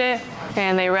contracts and shit.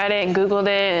 and they read it and Googled it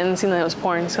and seen that it was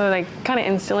porn. So like kind of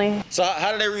instantly. So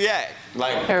how did they react?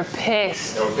 Like they were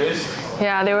pissed. They were pissed?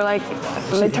 Yeah, they were like,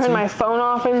 they turned my phone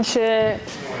off and shit.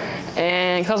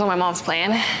 And because of my mom's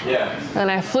plan. Yeah.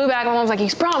 And I flew back. My mom's like, you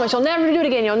promise you'll never do it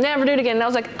again. You'll never do it again. And I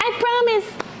was like, I promise.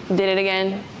 Did it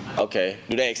again. Okay.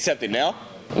 Do they accept it now?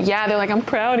 Yeah, they're like, I'm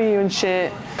proud of you and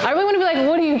shit. I really want to be like,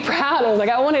 what are you proud of? Like,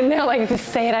 I want to know, like, just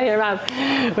say it out of your mouth.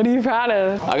 What are you proud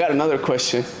of? I got another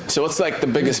question. So what's like the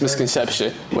biggest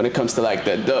misconception when it comes to like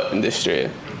the adult industry?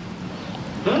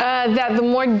 That the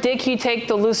more dick you take,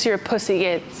 the looser your pussy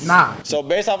gets. Nah. So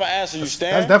based off an answer, you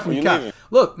stand? That's definitely cap.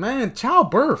 Look, man,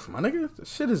 childbirth, my nigga.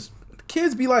 Shit is,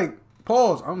 kids be like,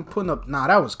 pause. I'm putting up, nah,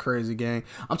 that was crazy, gang.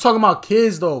 I'm talking about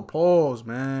kids, though. Pause,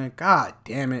 man. God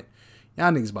damn it. Y'all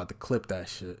niggas about to clip that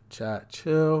shit. Chat,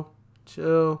 chill.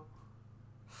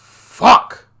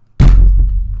 Fuck.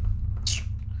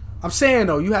 I'm saying,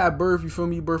 though, you had birth, you feel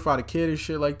me? You birth out a kid and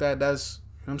shit like that. That's, you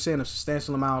know what I'm saying, a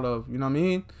substantial amount of, you know what I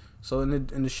mean? So, and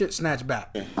the shit snatched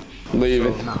back.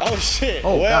 Leaving. So, nah. Oh, shit.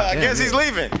 Oh, well, God I guess damn, he's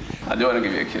leaving. I do want to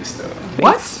give you a kiss, though.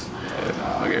 What?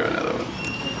 Yeah, I'll give you another one.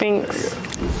 Thanks.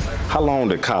 How long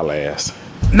did Kyle last?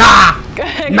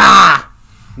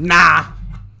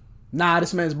 Nah,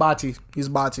 this man's Bati. He's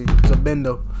Bati. He's a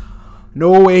bendo.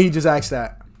 No way he just asked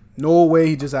that. No way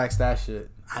he just asked that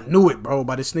shit. I knew it, bro.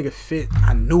 But this nigga fit.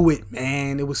 I knew it,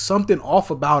 man. It was something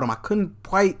off about him. I couldn't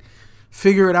quite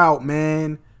figure it out,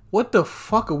 man. What the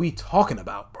fuck are we talking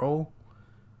about, bro?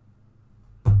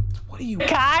 What are you...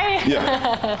 Kai?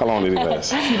 Yeah. How long did he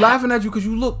last? She laughing at you because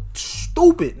you look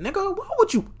stupid, nigga. Why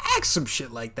would you ask some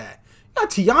shit like that? You got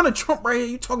Teanna Trump right here.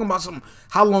 You talking about some...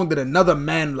 How long did another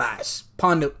man last?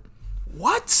 Ponder...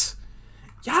 What?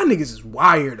 Y'all niggas is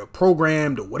wired or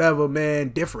programmed or whatever, man.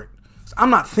 Different. So I'm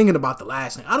not thinking about the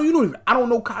last thing. I don't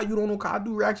know Kai. You don't know Kai. I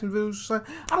do reaction videos. Son.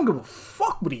 I don't give a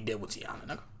fuck what he did with Teanna,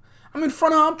 nigga. I'm in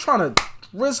front of her. I'm trying to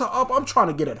rizz her up. I'm trying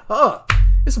to get at her.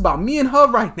 It's about me and her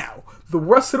right now. The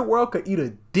rest of the world could eat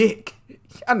a dick.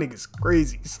 Y'all niggas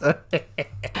crazy, son. Like,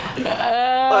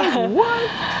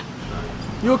 what?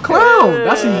 You a clown.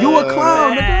 That's you a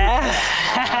clown, nigga.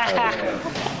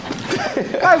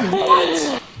 Like,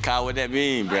 what? Kyle, what that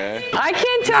mean, bruh? I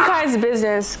can't tell Kai's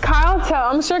business.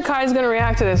 I'm sure Kai's gonna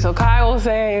react to this, so Kai will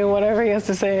say whatever he has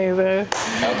to say. But.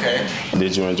 Okay.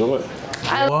 Did you enjoy it?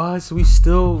 What? We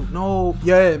still no.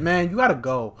 Yeah, man, you gotta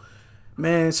go.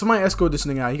 Man, somebody escort this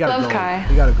nigga out. You gotta go. Kai.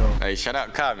 You gotta go. Hey, shout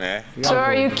out Kai, man. So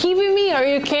are you keeping me or are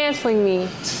you canceling me?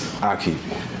 I'll keep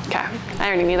you. Okay, I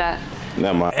already knew that.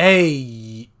 Never mind.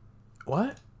 Hey,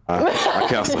 what? I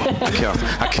cancel.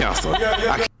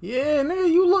 Yeah, nigga,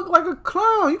 you look like a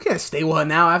clown. You can't stay with her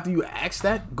now after you asked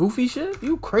that goofy shit.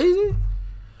 You crazy?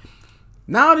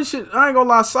 Now this shit, I ain't gonna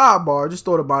lie, sidebar. I just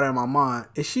thought about it in my mind.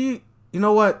 Is she, you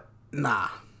know what? Nah.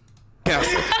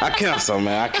 I cancel,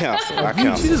 man. I cancel.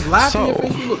 She just laughing.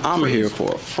 So, I'm here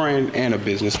for a friend and a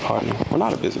business partner. Well,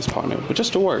 not a business partner, but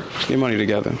just to work, get money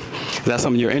together. Is that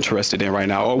something you're interested in right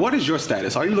now? Or what is your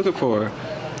status? Are you looking for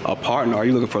a partner? Are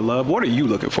you looking for love? What are you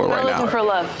looking for right now? I'm looking for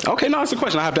love. Okay, no, it's a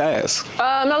question I have to ask.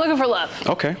 I'm not looking for love.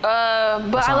 Okay.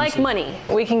 But I like money.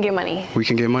 We can get money. We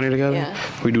can get money together? Yeah.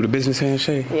 We do the business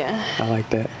handshake? Yeah. I like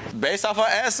that. Based off her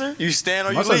answer, you stand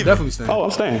or you leave? Definitely stand. Oh,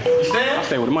 I'm staying. You stand? I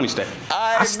stay where the money stay.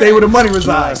 I stay where the money resides.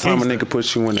 Last time a nigga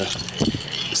put you in the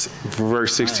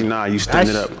verse 69, you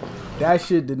standing up. That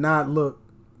shit did not look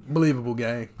believable,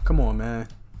 gang. Come on, man.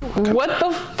 What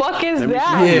the fuck is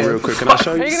that? Yeah, real quick. Can I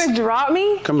show you? Are you gonna drop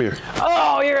me? Come here.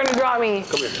 Oh, you're gonna drop me.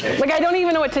 Come here. Like I don't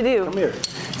even know what to do. Come here.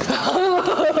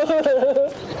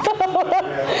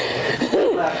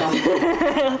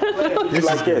 This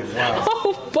like it. Wow.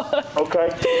 Oh fuck. Okay.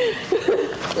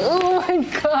 Oh my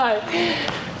god.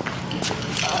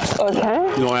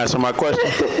 Okay. You wanna answer my question?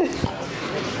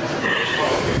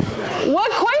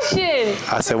 What question?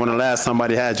 I said when the last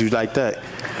somebody had you like that.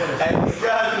 Patreon,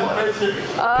 subscribe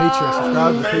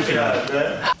to Patreon.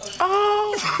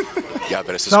 Y'all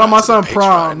better Shout out my son subscribe to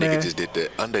Prom, Patreon. man. Nigga just did the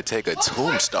Undertaker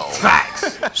tombstone.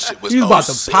 Facts. Shit was He was about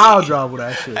to OC. power drop with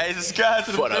that shit. Hey, subscribe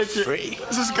to the For the Patreon. free.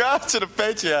 Subscribe to the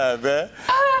Patreon, man.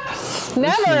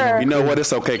 Never. You know what?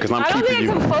 It's okay because I'm I don't keeping think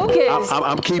I you. can focus.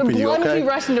 I'm keeping you, The blood would okay? be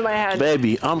rushing to my head.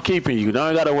 Baby, I'm keeping you.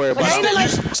 Don't gotta worry about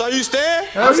it. So you stand?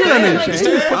 Hell yeah,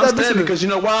 nigga. I'm standing because you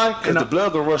know why? Because the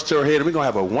blood gonna rush to your head and we're gonna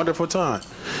have a wonderful time.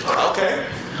 Okay.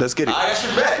 Let's get it. I got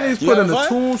your back. He's put in the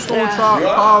tombstone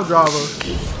power driver.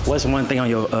 What's one thing on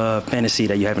your fantasy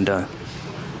that you haven't done?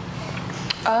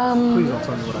 Please don't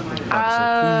tell me what I think you're about to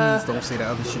say. Please don't say that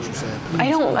other shit you said. Please I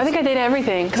don't. I think I did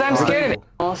everything because I'm scared of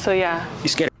it. So yeah. You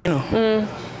scared of anal?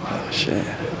 Oh, shit.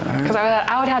 Because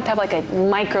I would have to have like a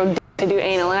micro dick to do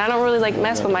anal, and I don't really like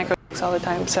mess with micro dicks. box all the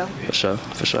time, so. For sure,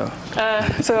 for sure.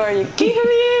 So are you keeping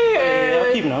me?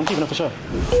 Yeah, I'm keeping it for sure.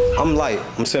 I'm light.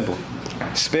 I'm simple.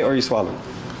 Spit or you swallow.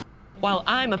 While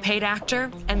I'm a paid actor,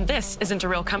 and this isn't a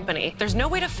real company, there's no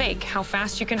way to fake how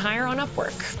fast you can hire on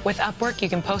Upwork. With Upwork, you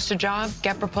can post a job,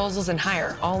 get proposals, and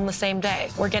hire all in the same day.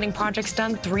 We're getting projects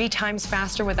done 3 times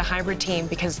faster with a hybrid team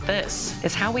because this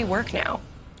is how we work now.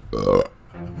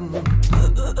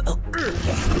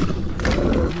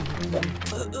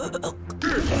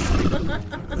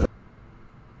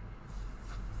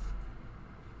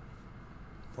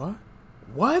 What?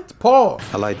 What? Paul.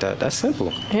 I like that. That's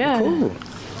simple. Yeah. Cool.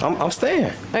 I'm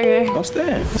staying. Okay. I'm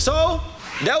staying. So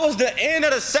that was the end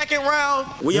of the second round.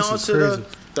 We This on is to crazy. the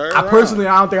third I round. personally,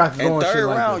 I don't think I can go In on shit third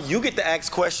like round, this. you get to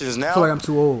ask questions now. I feel like I'm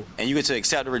too old. And you get to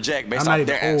accept or reject based I'm not off even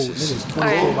their old. answers. Niggas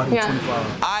 24, about to be 25.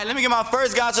 All right, let me get my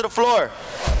first guy to the floor.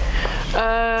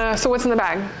 So what's in the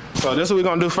bag? So this is what we're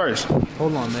gonna do first.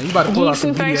 Hold on, man. You about to pull out Yeast some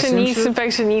infection, BDSM yeast shit?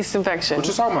 infection, yeast infection. What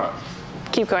you talking about?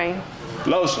 Keep going.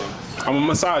 Lotion. I'm gonna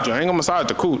massage you. I ain't gonna massage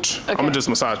the cooch. I'm gonna just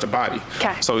massage the body.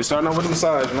 Okay. So we starting off with the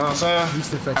massage, you know what I'm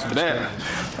saying? After that,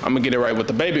 I'm gonna get it right with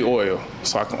the baby oil.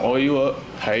 So I can oil you up,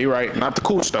 have you right. Not the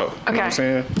cooch though. You know what I'm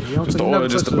saying? Just the oil,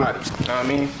 just the body. You know what I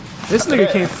mean? This After nigga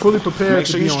that, came fully prepared make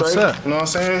to sure be you on straight, set. you know what I'm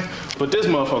saying? Put this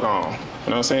motherfucker on. You know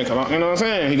what I'm saying? 'Cause you know what I'm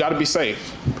saying? He gotta be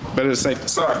safe. Better to safe than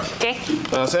sorry. Okay. You know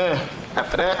what I'm saying?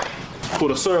 After that, pull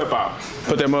the syrup out.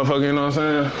 Put that motherfucker, you know what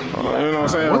I'm saying? You know what I'm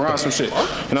saying? Around some shit. You know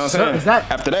what I'm saying? Is that-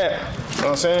 After that, you know what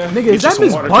I'm saying? Nigga, Get is you that some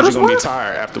Miss water 'cause you're gonna Buttersworth? be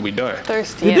tired after we done.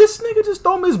 Thirsty. Did this nigga just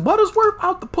throw Miss Buttersworth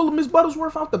out to pull Miss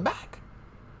Buttersworth out the back?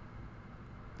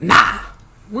 Nah.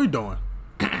 What you doing?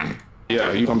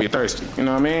 Yeah, you gonna be thirsty. You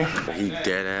know what I mean? He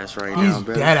dead ass right He's now,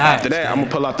 bro. dead ass. After that, I'm gonna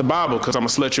pull out the Bible because I'm gonna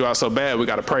slut you out so bad we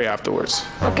gotta pray afterwards.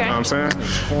 Okay. You know what I'm saying?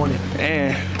 Horny.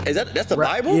 And That's the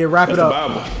Bible? Yeah, wrap that's it the up.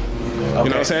 Bible. You know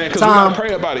what I'm saying? Because we Tom. gotta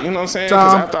pray about it. You know what I'm saying?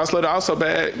 Because Tom. after I slut her out so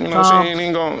bad, you know, Tom. she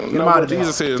ain't gonna Get know him out what of there.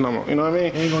 Jesus is no more. You know what I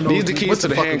mean? Ain't gonna know These what the the- keys what to the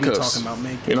the fuck are we handcuffs. talking about,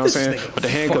 man? You know what I'm Get saying? this nigga But the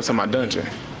handcuffs in my dungeon.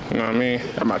 You know what I mean?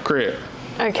 At my crib.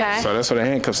 Okay. So that's where the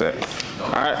handcuffs at.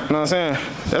 All right, you know what I'm saying?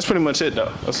 That's pretty much it though.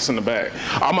 That's what's in the bag.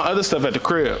 All my other stuff at the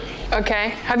crib. Okay.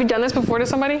 Have you done this before to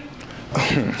somebody?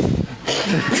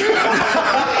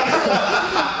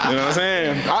 You know what I'm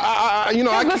saying? You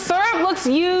know, The syrup looks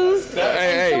used.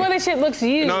 Hey. Some of the shit looks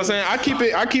used. You know what I'm saying?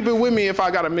 I keep it with me if I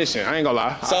got a mission. I ain't gonna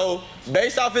lie. So,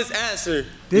 based off his answer,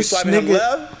 This you swiping him nigga,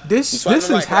 left? this You swiping is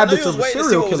him right? I know habits you was of a waiting to see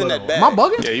serial what was in killer. that Though. bag. Am I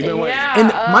bugging? Yeah, you been waiting. And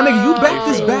my nigga, you back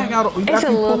this bag out. It's After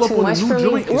a you little pull up too on much a for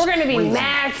new me. joint. We're gonna be crazy.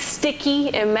 mad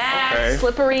sticky and mad Okay.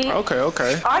 slippery.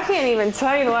 Okay. I can't even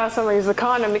tell you the last time I used a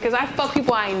condom because I fuck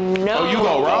people I know. Oh, you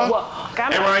go raw? Well,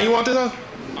 Hey, Ryan, you want this though?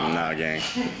 Nah, gang.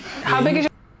 How big is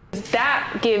your?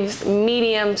 That gives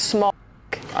medium, small.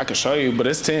 I can show you, but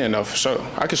it's 10 though for sure.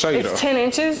 I can show you though. It's 10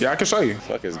 inches. Yeah, I can show you.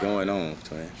 Fuck is going on,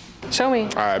 twin? Show me. All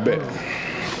right, bet.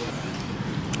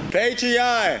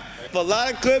 Patreon. If a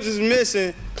lot of clips is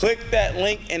missing, click that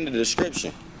link in the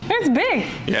description. It's big.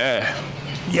 Yeah.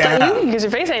 Because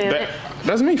your face ain't in it.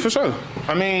 That's me for sure.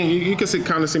 I mean, you can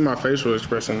kind of see my facial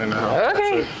expression in the house.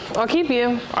 Okay. I'll keep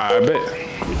you. I bet.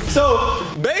 So,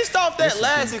 based off that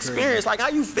last experience, like how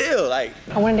you feel? Like,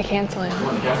 I wanted to cancel him.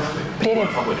 But he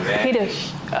had a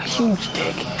huge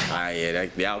dick. all right,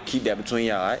 yeah, I'll keep that between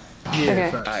y'all, all right? Yeah.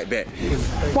 Okay. All right, bet.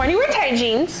 Why do you wear tight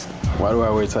jeans? Why do I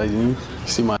wear tight jeans? You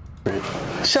see my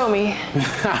Show me.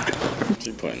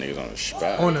 She putting niggas on the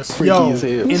spot. On a Freaky yo, as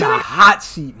hell. in a hot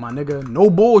seat, my nigga. No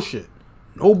bullshit.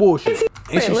 No bullshit.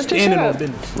 And she's Lift your standing shit on up.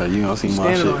 business. Like, you don't see my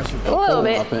Standing shit. on shit. A little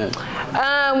bit. My pants.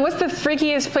 What's the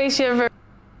freakiest place you ever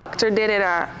f***ed or did it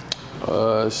at?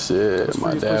 Shit.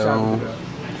 My dad room.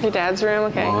 Your dad's room?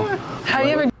 Okay. Have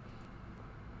you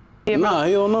ever... Nah,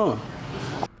 hell no.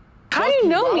 How do you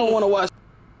know I don't me? want to watch.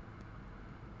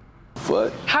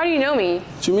 What? How do you know me?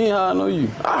 What you mean how I know you?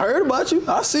 I heard about you.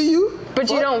 I see you. But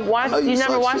you don't watch... I know You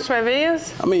never suck watched shit. my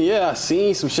videos? I mean, yeah, I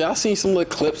seen some shit. I seen some little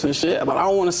clips and shit, but I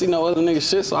don't want to see no other nigga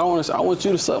shit. So I want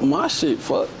you to suck my shit.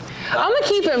 Fuck. I'm gonna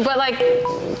keep him, but like...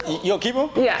 You gonna keep him?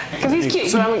 Yeah, because he's cute.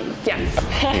 So I'm...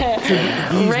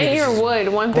 Yeah. Rate your wood.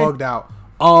 1 through... Bugged out.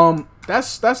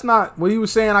 That's not what he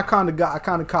was saying. I kind of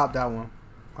copped that one.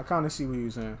 I kind of see what he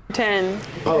was saying. 10.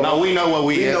 No, we know what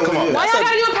we is. Come on. Why y'all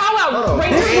gotta do a powwow? Rate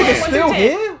This your wood. nigga 1 still through 10.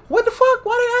 here? What the fuck?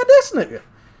 Why they had this nigga?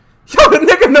 Yo, the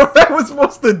nigga in the back was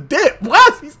supposed to dip. Why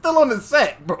is he still on the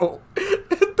set, bro?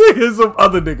 This nigga is some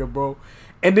other nigga, bro.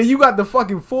 And then you got the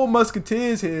fucking full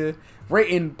musketeers here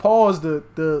rating pause the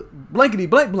blankety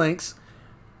blank blanks.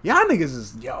 Y'all niggas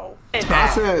is, yo. I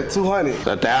said 200.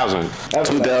 1,000.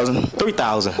 2,000.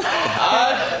 3,000.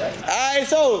 Alright,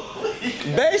 so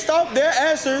based off their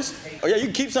answers, oh yeah, you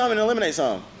can keep some and eliminate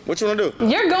some. What you wanna do?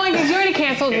 You're going because you already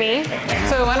canceled me.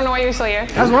 So I don't know why you're still here.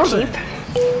 That's what I'm saying.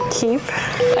 Keep.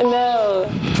 No.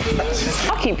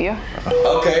 I'll keep you.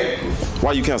 Okay.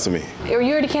 Why you cancel me? You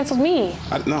already canceled me.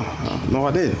 No,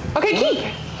 I didn't. Okay, keep.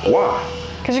 Why?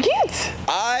 Because you're cute.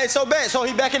 Alright, so bet. So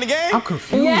he back in the game? I'm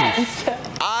confused. Yes.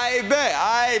 I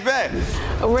bet.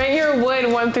 Rate your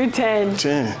wood 1 through 10.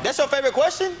 10. That's your favorite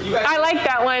question? I like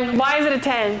that one. Why is it a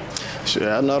 10? Shit,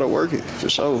 I know how to work it. For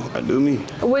sure. I do me.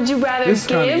 Would you rather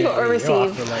give or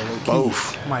receive?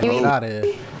 Both. Might get out of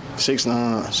here.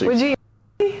 6'9". Would you?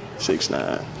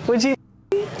 6'9". Would you?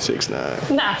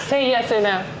 6'9". Nah, say yes or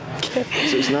no.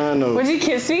 6'9", no. Would you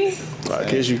kiss me? I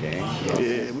kiss you.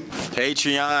 Yeah.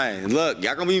 Patreon. Look,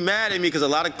 y'all gonna be mad at me because a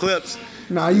lot of clips.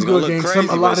 Nah, you go gang.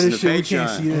 A lot of this shit we can't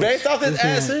see. Based off this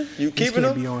answer, you keeping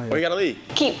them or you gotta leave?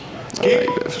 Keep.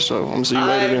 For sure. I'm gonna see you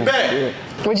later then.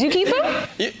 Would you keep him?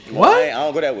 What? I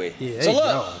don't go that way. Yeah, so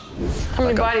look. How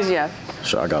many bodies do you have?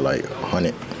 Sure, I got like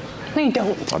 100. No, you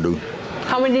don't. I do.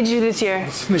 How many did you this year?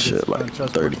 Shit, like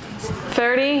 30.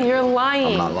 30? You're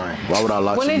lying. I'm not lying. Why would I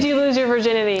lie to you? When did you lose your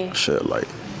virginity? Shit, like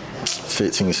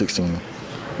 15, 16.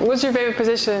 What's your favorite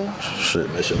position? Shit,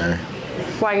 missionary.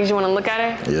 Why? Because you want to look at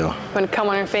her? Yeah. Want to come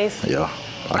on her face? Yeah.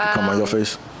 I can come on your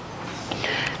face.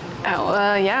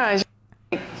 Oh, yeah.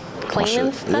 Clean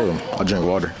and stuff? Yeah, I drink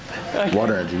water. Okay.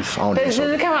 Water and juice. I don't drink Does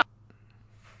soda. it come out?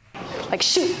 Like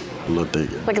shoot? A little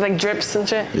thick. Like drips and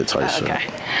shit? Yeah, tight shit. Okay.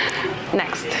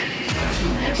 Next.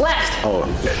 Left. Oh.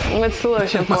 What's the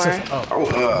lotion for?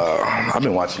 I've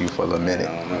been watching you for a little minute.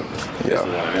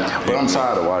 Yeah. But I'm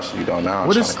tired of watching you though now.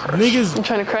 What is niggas? I'm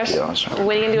trying to crush? Yeah, I'm trying.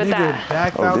 What are you gonna do with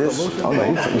that? Oh, this? Oh,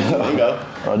 no.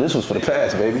 Oh, this was for the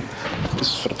past, baby.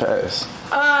 This is for the past.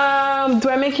 Do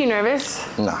I make you nervous?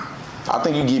 Nah. I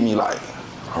think you get me like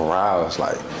aroused,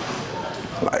 like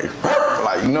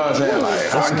you know what I'm saying?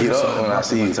 Like I get up when I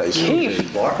see you take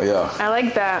shit. Yeah. I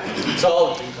like that.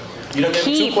 So you don't get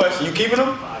two questions. You keeping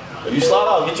them? If you slide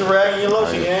out, get your rag and your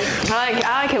lotion, gang.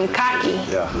 I like him cocky.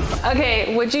 Yeah.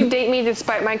 Okay, would you date me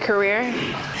despite my career?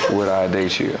 Would I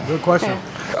date you? Good question.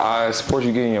 I support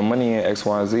you getting your money in X,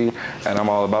 Y, and Z, and I'm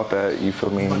all about that, you feel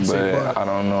me? But I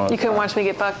don't know. You couldn't watch me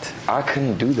get fucked? I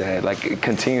couldn't do that, like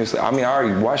continuously. I mean, I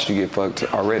already watched you get fucked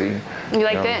already. You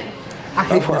liked it? I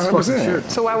hate this fucking shit.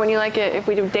 So why wouldn't you like it if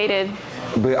we dated?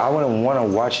 But I wouldn't want to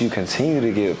watch you continue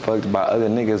to get fucked by other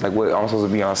niggas. Like, what, I'm supposed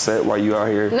to be on set while you out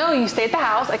here? No, you stay at the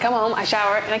house, I come home, I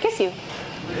shower, and I kiss you.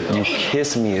 You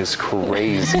kiss me is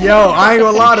crazy. Yo, I ain't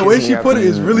gonna lie, the way she put it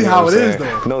is really how it is,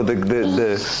 though. No,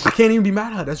 I can't even be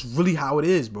mad at her. That's really how it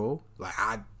is, bro. Like,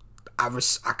 I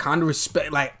kind of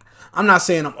respect, like, I'm not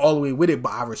saying I'm all the way with it,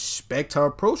 but I respect her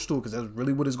approach to it because that's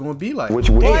really what it's going to be like.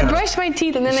 Well, I brushed my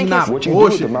teeth and then I kiss you. What you do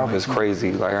with the mouth is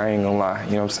crazy. Like, I ain't gonna lie.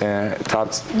 You know what I'm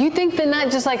saying? You think the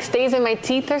nut just like stays in my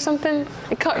teeth or something?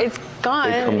 It's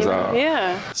gone. It comes out.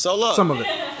 Yeah. So look. Some of it.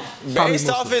 Based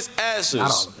off his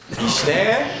answers, you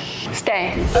stand?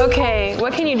 Stay. Okay,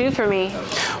 what can you do for me?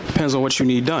 Depends on what you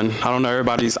need done. I don't know,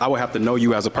 I would have to know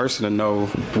you as a person to know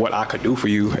what I could do for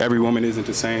you. Every woman isn't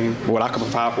the same. What I could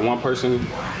provide for one person,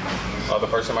 other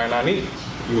person might not need.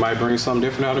 You might bring something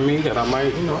different out of me that I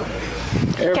might,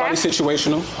 everybody's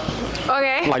situational.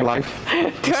 Okay. Like life.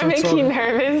 Do I make you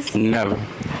nervous? Never.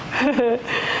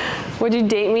 Would you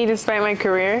date me despite my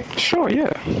career? Sure,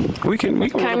 yeah. We can I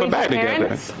live meet back your together.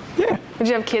 parents? Yeah. Would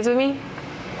you have kids with me?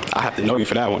 I have to know you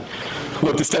for that one.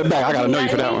 Look, to step back, I gotta know you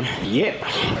for that one. Yeah.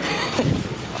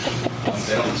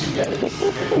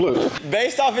 Look.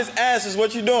 Based off his answers,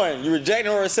 what you doing? You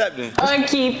rejecting or accepting? I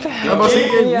keep.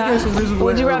 Yeah.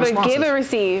 Would you rather give or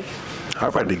receive?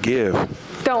 I'd rather give.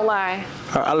 Don't lie.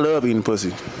 I love eating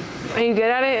pussy. Are you good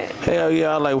at it? Hell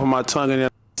yeah, I like to put my tongue in there,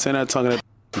 send that tongue in there.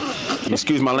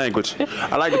 Excuse my language.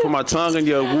 I like to put my tongue in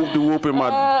your whoop-de-whoop and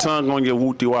my tongue on your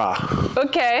whoop-de-wah.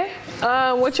 Okay.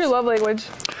 What's your love language?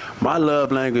 My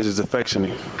love language is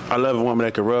affectionate. I love a woman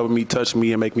that can rub me, touch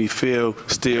me, and make me feel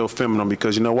still feminine.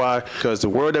 Because you know why? Because the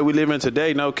world that we live in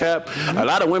today, no cap, a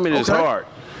lot of women is hard.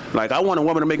 Like, I want a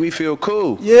woman to make me feel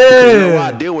cool. Yeah. Because you know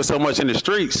I deal with so much in the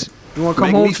streets. You want to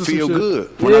come make home me to feel some good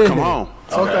shit? when I come home.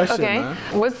 Okay.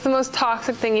 What's the most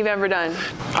toxic thing you've ever done?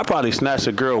 I probably snatched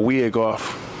a girl wig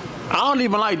off. I don't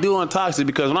even like doing toxic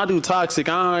because when I do toxic,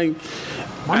 I ain't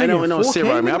don't sit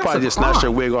right. I probably just snatched her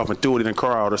wig off and threw it in the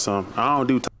crowd or something. I don't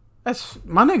do That's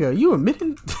my nigga. You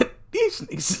admitting these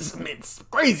niggas is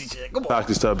crazy shit. Come on.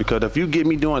 Toxic stuff because if you get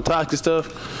me doing toxic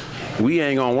stuff, we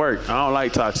ain't gonna work. I don't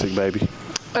like toxic, baby.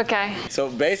 Okay. So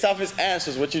based off his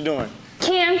answers, what you doing?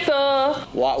 Cancel.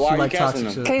 Why are you canceling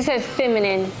them? Because he said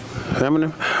feminine.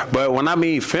 Feminine? But when I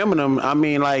mean feminine, I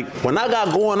mean like when I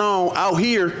got going on out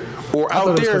here or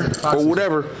out there or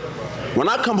whatever, when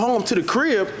I come home to the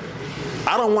crib,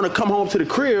 I don't want to come home to the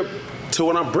crib to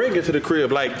when I'm bringing to the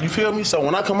crib. Like, you feel me? So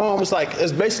when I come home, it's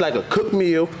basically like a cooked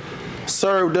meal,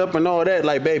 served up and all that.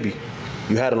 Like, baby,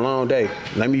 you had a long day.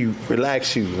 Let me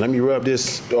relax you. Let me rub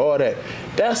this, all that.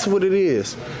 That's what it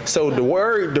is. So the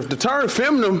word, the term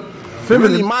feminine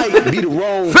really might be the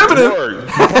wrong word.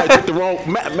 Probably took the wrong,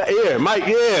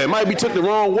 it might be took the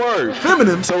wrong word.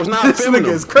 Feminine. So it's not feminine.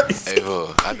 This nigga is crazy. Hey,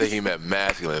 fool, I think he meant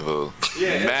masculine, fool.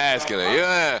 Yeah.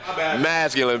 Masculine,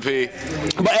 masculine, P.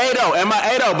 But am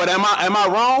I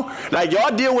wrong? Like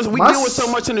y'all deal with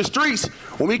so much in the streets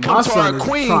when we come to our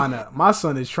queen. My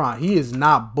son is trying. He is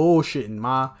not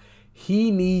bullshitting,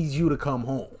 He needs you to come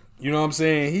home. You know what I'm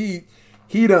saying?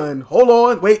 He done, hold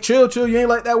on, wait, chill, you ain't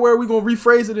like that word, we gonna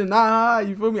rephrase it and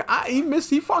you feel me?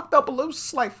 He fucked up a little,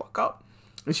 slight fuck up.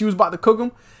 And she was about to cook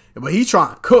him, but he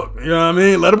trying to cook, you know what I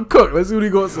mean? Let him cook, let's see what he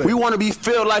gonna say. We wanna be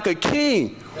felt like a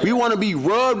king. We wanna be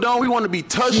rubbed on, we wanna be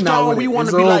touched on, we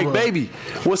wanna be like, baby,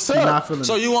 what's up?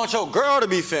 So you want your girl to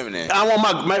be feminine? I want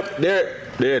my there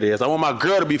it is, I want my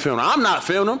girl to be feminine. I'm not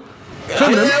feminine.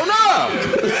 Feminine? Hell no.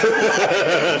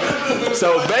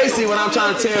 So basically, what I'm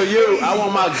trying to tell you, I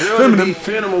want my girl to be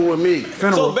feminine with me.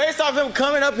 So based off him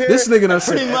coming up here, this nigga done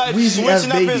pretty said much Weezy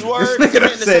switching up his words. This nigga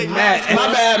done said mad.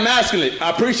 My bad, masculine. I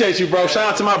appreciate you, bro.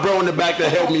 Shout out to my bro in the back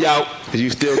that helped me out. Is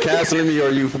you still canceling me, or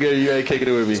you forget you ain't kicking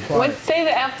it with me? What? Say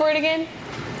the F word again.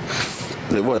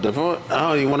 What the fuck? I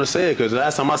don't even want to say it because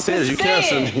last time I said it, you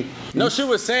canceled me. No, she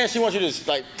was saying she wants you to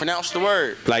like pronounce the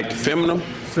word. Like feminine?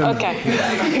 Okay.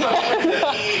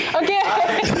 Okay.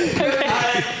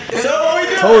 So what we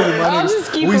doing? Told you, my I'll nigga.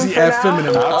 just keep him Weezy for F now.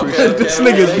 feminine. Okay. This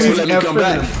nigga is Weezy F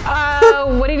feminine.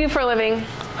 What do you do for a living?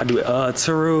 I do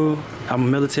Turu.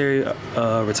 I'm military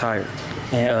retired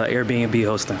and Airbnb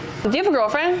hosting. Do you have a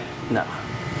girlfriend? No.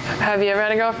 Have you ever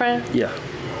had a girlfriend? Yeah.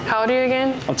 How old are you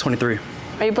again? I'm 23.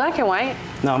 Are you black and white?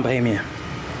 No, I'm Bahamian.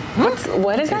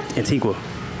 What is that? Antigua.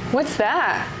 What's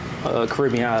that?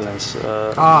 Caribbean islands. You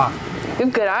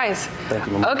have good eyes. Thank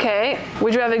you, Mama. Okay.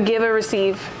 Would you rather give or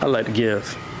receive? I like to give.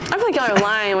 I feel like y'all are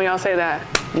lying when y'all say that.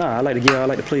 No, I like to give. I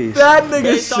like to please. That nigga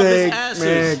Based off his sick,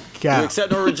 answers, man. you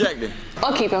accept or reject it?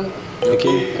 I'll keep him.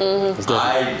 Okay. Mm-hmm.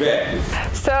 I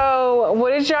bet. So,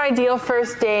 what is your ideal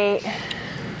first date?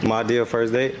 My ideal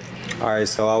first date? All right,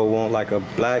 so I would want like a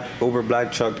Uber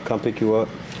black truck to come pick you up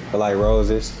with like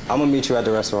roses. I'm gonna meet you at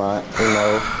the restaurant,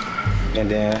 and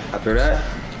then after that,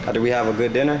 after we have a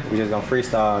good dinner, we just gonna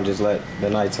freestyle and just let the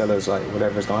night tell us like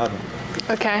whatever's gonna happen.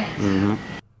 Okay.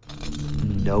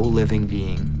 Mm-hmm. No living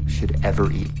being should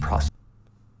ever eat prostitutes.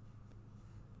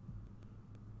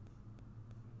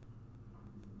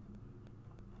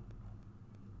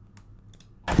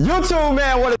 YouTube,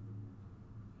 man, what?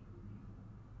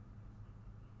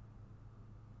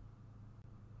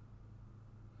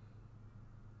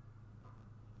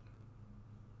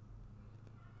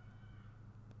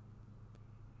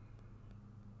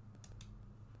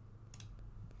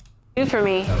 Do for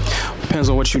me. Depends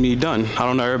on what you need done. I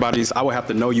don't know everybody's. I would have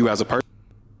to know you as a person.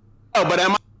 Oh, but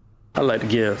I like to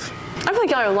give. I feel like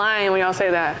y'all are lying when y'all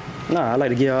say that. No, I like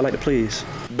to give. I like to please.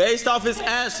 Based off his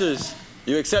answers,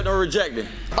 you accept or reject it?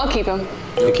 I'll keep him.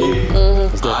 You keep it?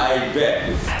 Mm-hmm. I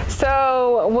bet.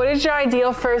 So, what is your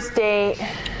ideal first date?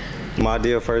 My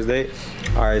ideal first date?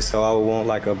 All right, so I would want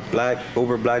like a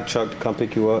Uber black truck to come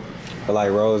pick you up with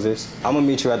like roses. I'm gonna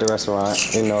meet you at the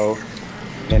restaurant,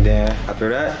 and then after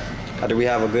that, after we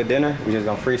have a good dinner, we just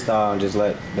gonna freestyle and just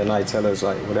let the night tell us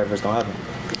like whatever's gonna happen.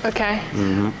 Okay.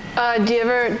 Mm-hmm. Do you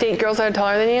ever date girls that are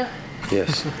taller than you?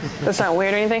 Yes. That's not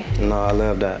weird or anything? No, I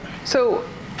love that. So,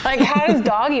 like, how does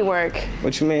doggy work?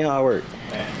 What you mean, how I work?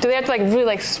 Do they have to, like, really,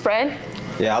 like, spread?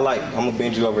 Yeah, I'm gonna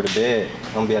bend you over the bed.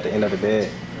 I'm gonna be at the end of the bed.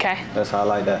 Okay. That's how I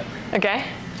like that. Okay.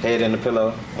 Head in the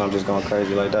pillow, and I'm just going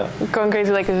crazy like that. Going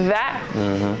crazy like that?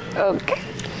 Mm-hmm. Okay.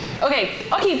 Okay,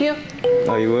 I'll keep you.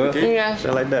 Oh, you will? Yeah.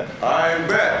 Shit like that. I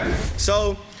bet.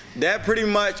 So, that pretty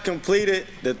much completed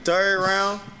the third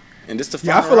round. And this the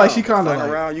final round. I feel like she kind of Final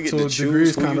like, round, you get to to a choose degree,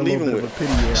 is who kind you of a little leaving bit of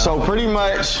with. a pity. So pretty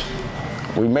much,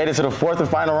 we made it to the fourth and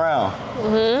final round.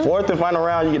 Mm-hmm. Fourth and final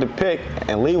round, you get to pick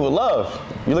and leave with love.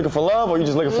 You looking for love, or you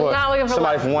just looking for Not looking for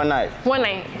somebody love. for one night? One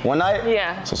night. One night?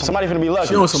 Yeah. So somebody finna be lucky.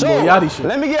 She on some Lil Yachty shit.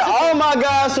 Let me get all my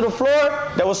guys to the floor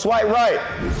that was swipe right.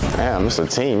 Damn, this is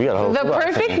a team. You got a whole The floor.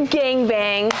 perfect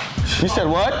gangbang. You said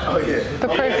what? Oh yeah. The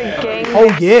perfect gangbang.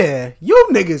 Oh yeah. You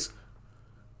niggas.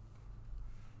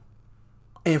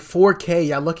 in 4K,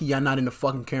 y'all lucky y'all not in the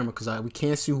fucking camera because we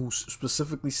can't see who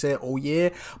specifically said, oh yeah.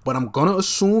 But I'm gonna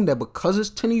assume that because it's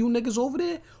 10 of you niggas over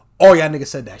there, all y'all niggas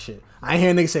said that shit. I ain't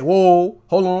hear niggas say, whoa,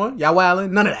 hold on, y'all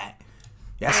wildin', none of that.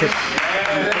 Y'all said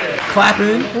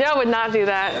clapping. Y'all would not do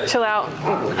that. Chill out.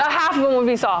 Half of them would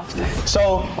be soft.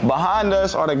 So behind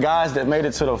us are the guys that made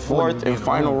it to the 4th and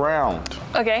final round.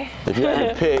 Okay. If you had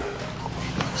to pick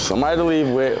somebody to leave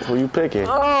with, who you picking?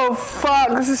 Oh fuck,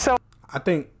 this is so I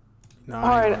think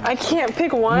hard. I can't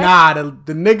pick one. Nah,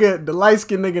 the nigga, the light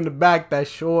skinned nigga in the back that's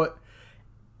short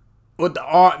with the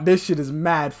art, this shit is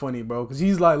mad funny, bro. Cause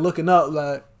he's like looking up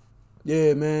like,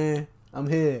 yeah, man, I'm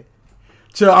here.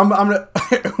 Chill,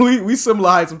 we similar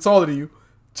heights, I'm taller than you.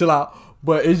 Chill out.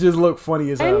 But it just look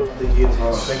funny as hell.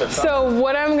 So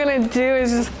what I'm gonna do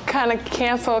is just kind of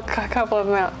cancel a couple of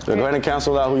them out. So go ahead and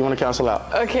cancel out who you want to cancel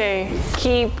out. Okay,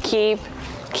 keep,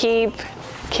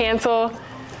 cancel.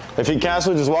 If he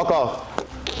cancel, just walk off.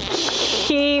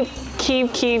 Keep,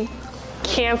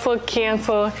 cancel,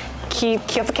 cancel.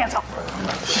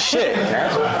 Shit.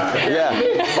 Yeah.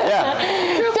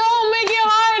 Don't make it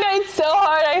hard. It's so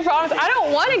hard, I promise. I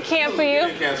don't want to cancel you.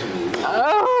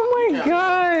 Oh my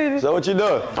god. So what you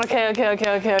doing? Okay.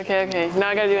 Now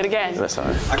I gotta do it again. That's all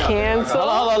right. Cancel.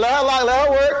 Hold on. Let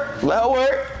her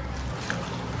work.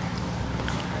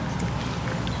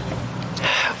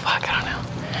 Fuck, I don't know.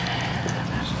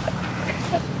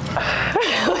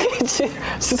 Look at you.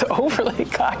 It's just overly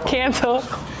cock. Cancel.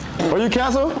 Oh, you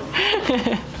cancel?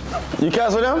 You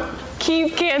cancel them?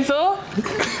 Keep cancel.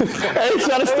 Hey, he's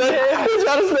trying to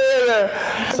stay in there.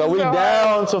 So we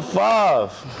down to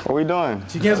 5. What we doing?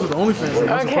 She canceled the OnlyFans.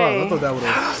 I'm surprised. I thought that would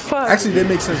have. Actually, that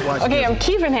makes sense why she Okay, I'm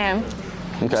keeping him.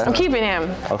 Okay. I'm keeping him.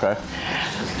 Okay.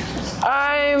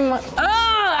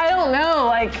 I don't know.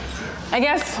 Like, I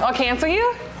guess I'll cancel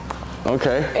you.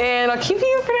 Okay. And I'll keep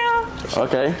you for now.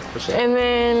 Okay. And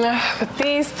then with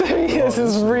these 3, this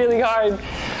is really hard.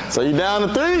 So you down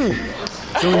to 3.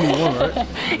 She only need 1, right?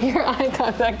 Your eye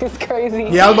contact is crazy.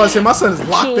 Yeah, I was about to say, my son is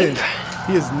locked in.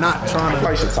 He is not trying to. I feel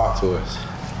like you should talk to us.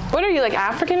 What are you, like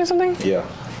African or something? Yeah.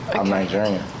 I'm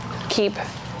Nigerian. Keep.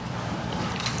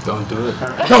 Don't do it.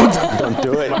 Don't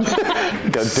do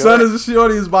it. Son is a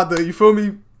shorty is about to, you feel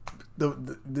me? You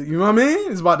know what I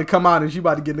mean? It's about to come out and she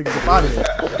about to get niggas up out of here.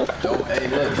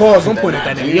 Pause, don't point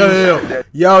at that nigga.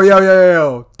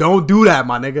 Yo. Don't do that,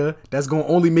 my nigga. That's gonna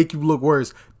only make you look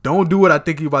worse. Don't do what I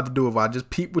think you about to do. If I just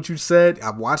peep what you said,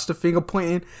 I watched the finger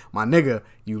pointing, my nigga,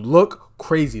 you look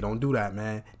crazy. Don't do that,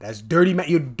 man. That's dirty.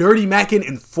 You're dirty macking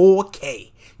in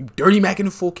 4K. You dirty macking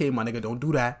in 4K, my nigga. Don't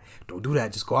do that. Don't do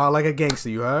that. Just go out like a gangster,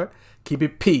 you heard? Keep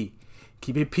it P.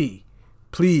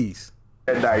 Please.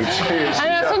 I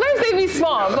know, sometimes they be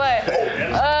small, but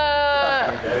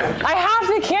I have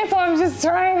to cancel. I'm just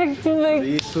trying to like.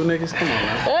 These 2 niggas, come on,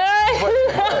 man.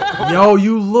 Yo,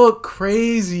 you look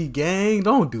crazy, gang.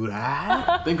 Don't do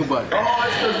that. Think about it. Oh,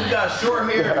 it's because we got short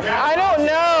hair. I don't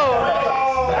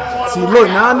know. See, look,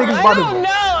 now niggas about to.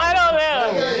 I don't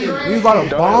know. We about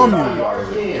to bomb you.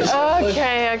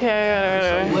 Okay.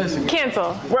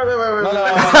 Cancel. Wait. No.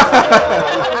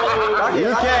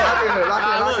 You can't.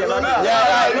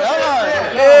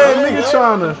 Yeah, nigga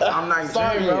tryna. I'm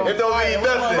Nigerian, bro. It don't mean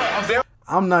nothing.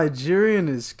 I'm Nigerian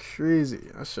is crazy.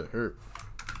 That shit hurt.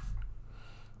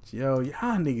 Yo,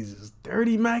 y'all niggas is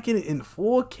dirty macking it in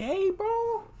 4K,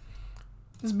 bro.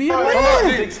 Just be a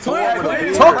man.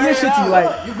 Talk your shit to you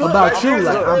like about you,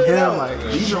 like I'm him, like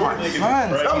these are my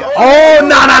sons. Oh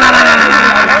no.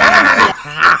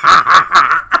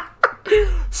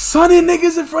 Sonny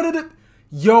niggas in front of the.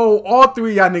 Yo, all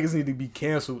 3 of y'all niggas need to be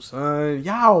canceled, son.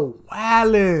 Y'all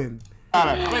wildin'.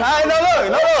 Hey, no,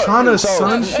 look. Trying to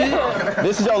son shit.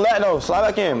 This is your last. No, slide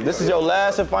back in. This is your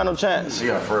last and final chance.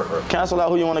 Cancel out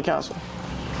who you want to cancel.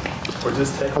 Or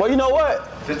just take. Well, you know what?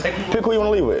 Pick who you want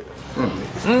to leave with.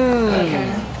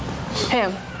 Okay.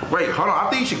 Him. Wait, hold on. I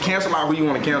think you should cancel out who you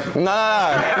want to cancel.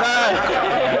 Nah.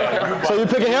 So you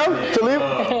picking him to leave?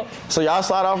 So y'all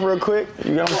slide off real quick.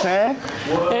 You know what I'm saying?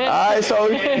 All right, so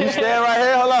you stand right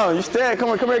here. Hold on. You stand.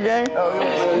 Come here, gang.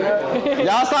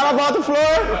 Y'all slide up off the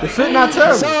floor. The fit not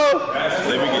terrible. So,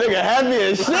 nigga happy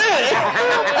as shit.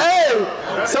 Hey,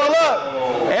 so look.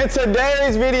 In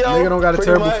today's video, nigga don't got a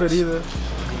terrible fit either.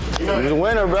 You're the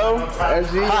winner, bro. How it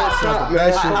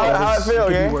feel,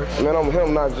 gang? Man, I'm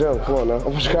him, not Jim. Come on now. I'm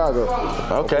from Chicago.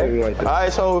 Okay. All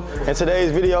right, so in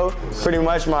today's video, pretty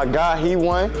much my guy, he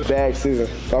won. Bag season.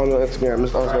 Follow me on Instagram.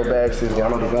 Mr. Bag season.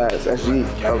 Y'all know the vibes.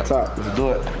 SGE on top. Let's do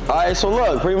it. All right, so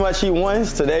look, pretty much he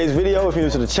wins today's video. If you're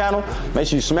new to the channel, make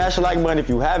sure you smash the like button if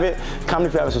you haven't. Comment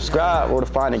if you haven't subscribed, or to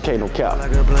find in K No Cap.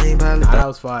 That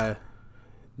was fire.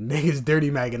 Niggas dirty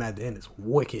magging at the end is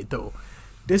wicked though.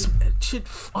 This shit,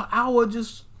 an hour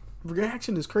just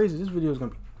reaction is crazy. This video is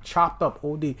gonna be chopped up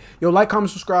OD. Yo, like, comment,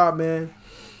 subscribe, man.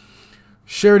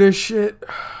 Share this shit.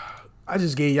 I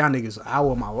just gave y'all niggas an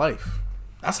hour of my life.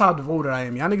 That's how devoted I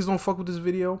am. Y'all niggas don't fuck with this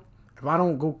video. If I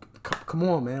don't go, come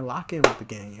on, man, lock in with the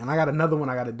gang. And I got another one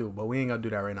I gotta do, but we ain't gonna do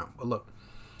that right now. But look,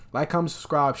 like, comment,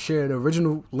 subscribe, share. The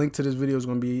original link to this video is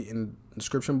gonna be in the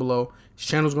description below. His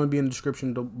channel's gonna be in the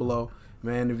description below.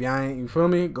 Man, if y'all ain't, you feel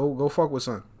me? Go fuck with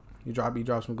son. You drop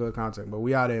some good content. But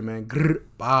we out there, man. Grr,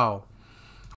 bow.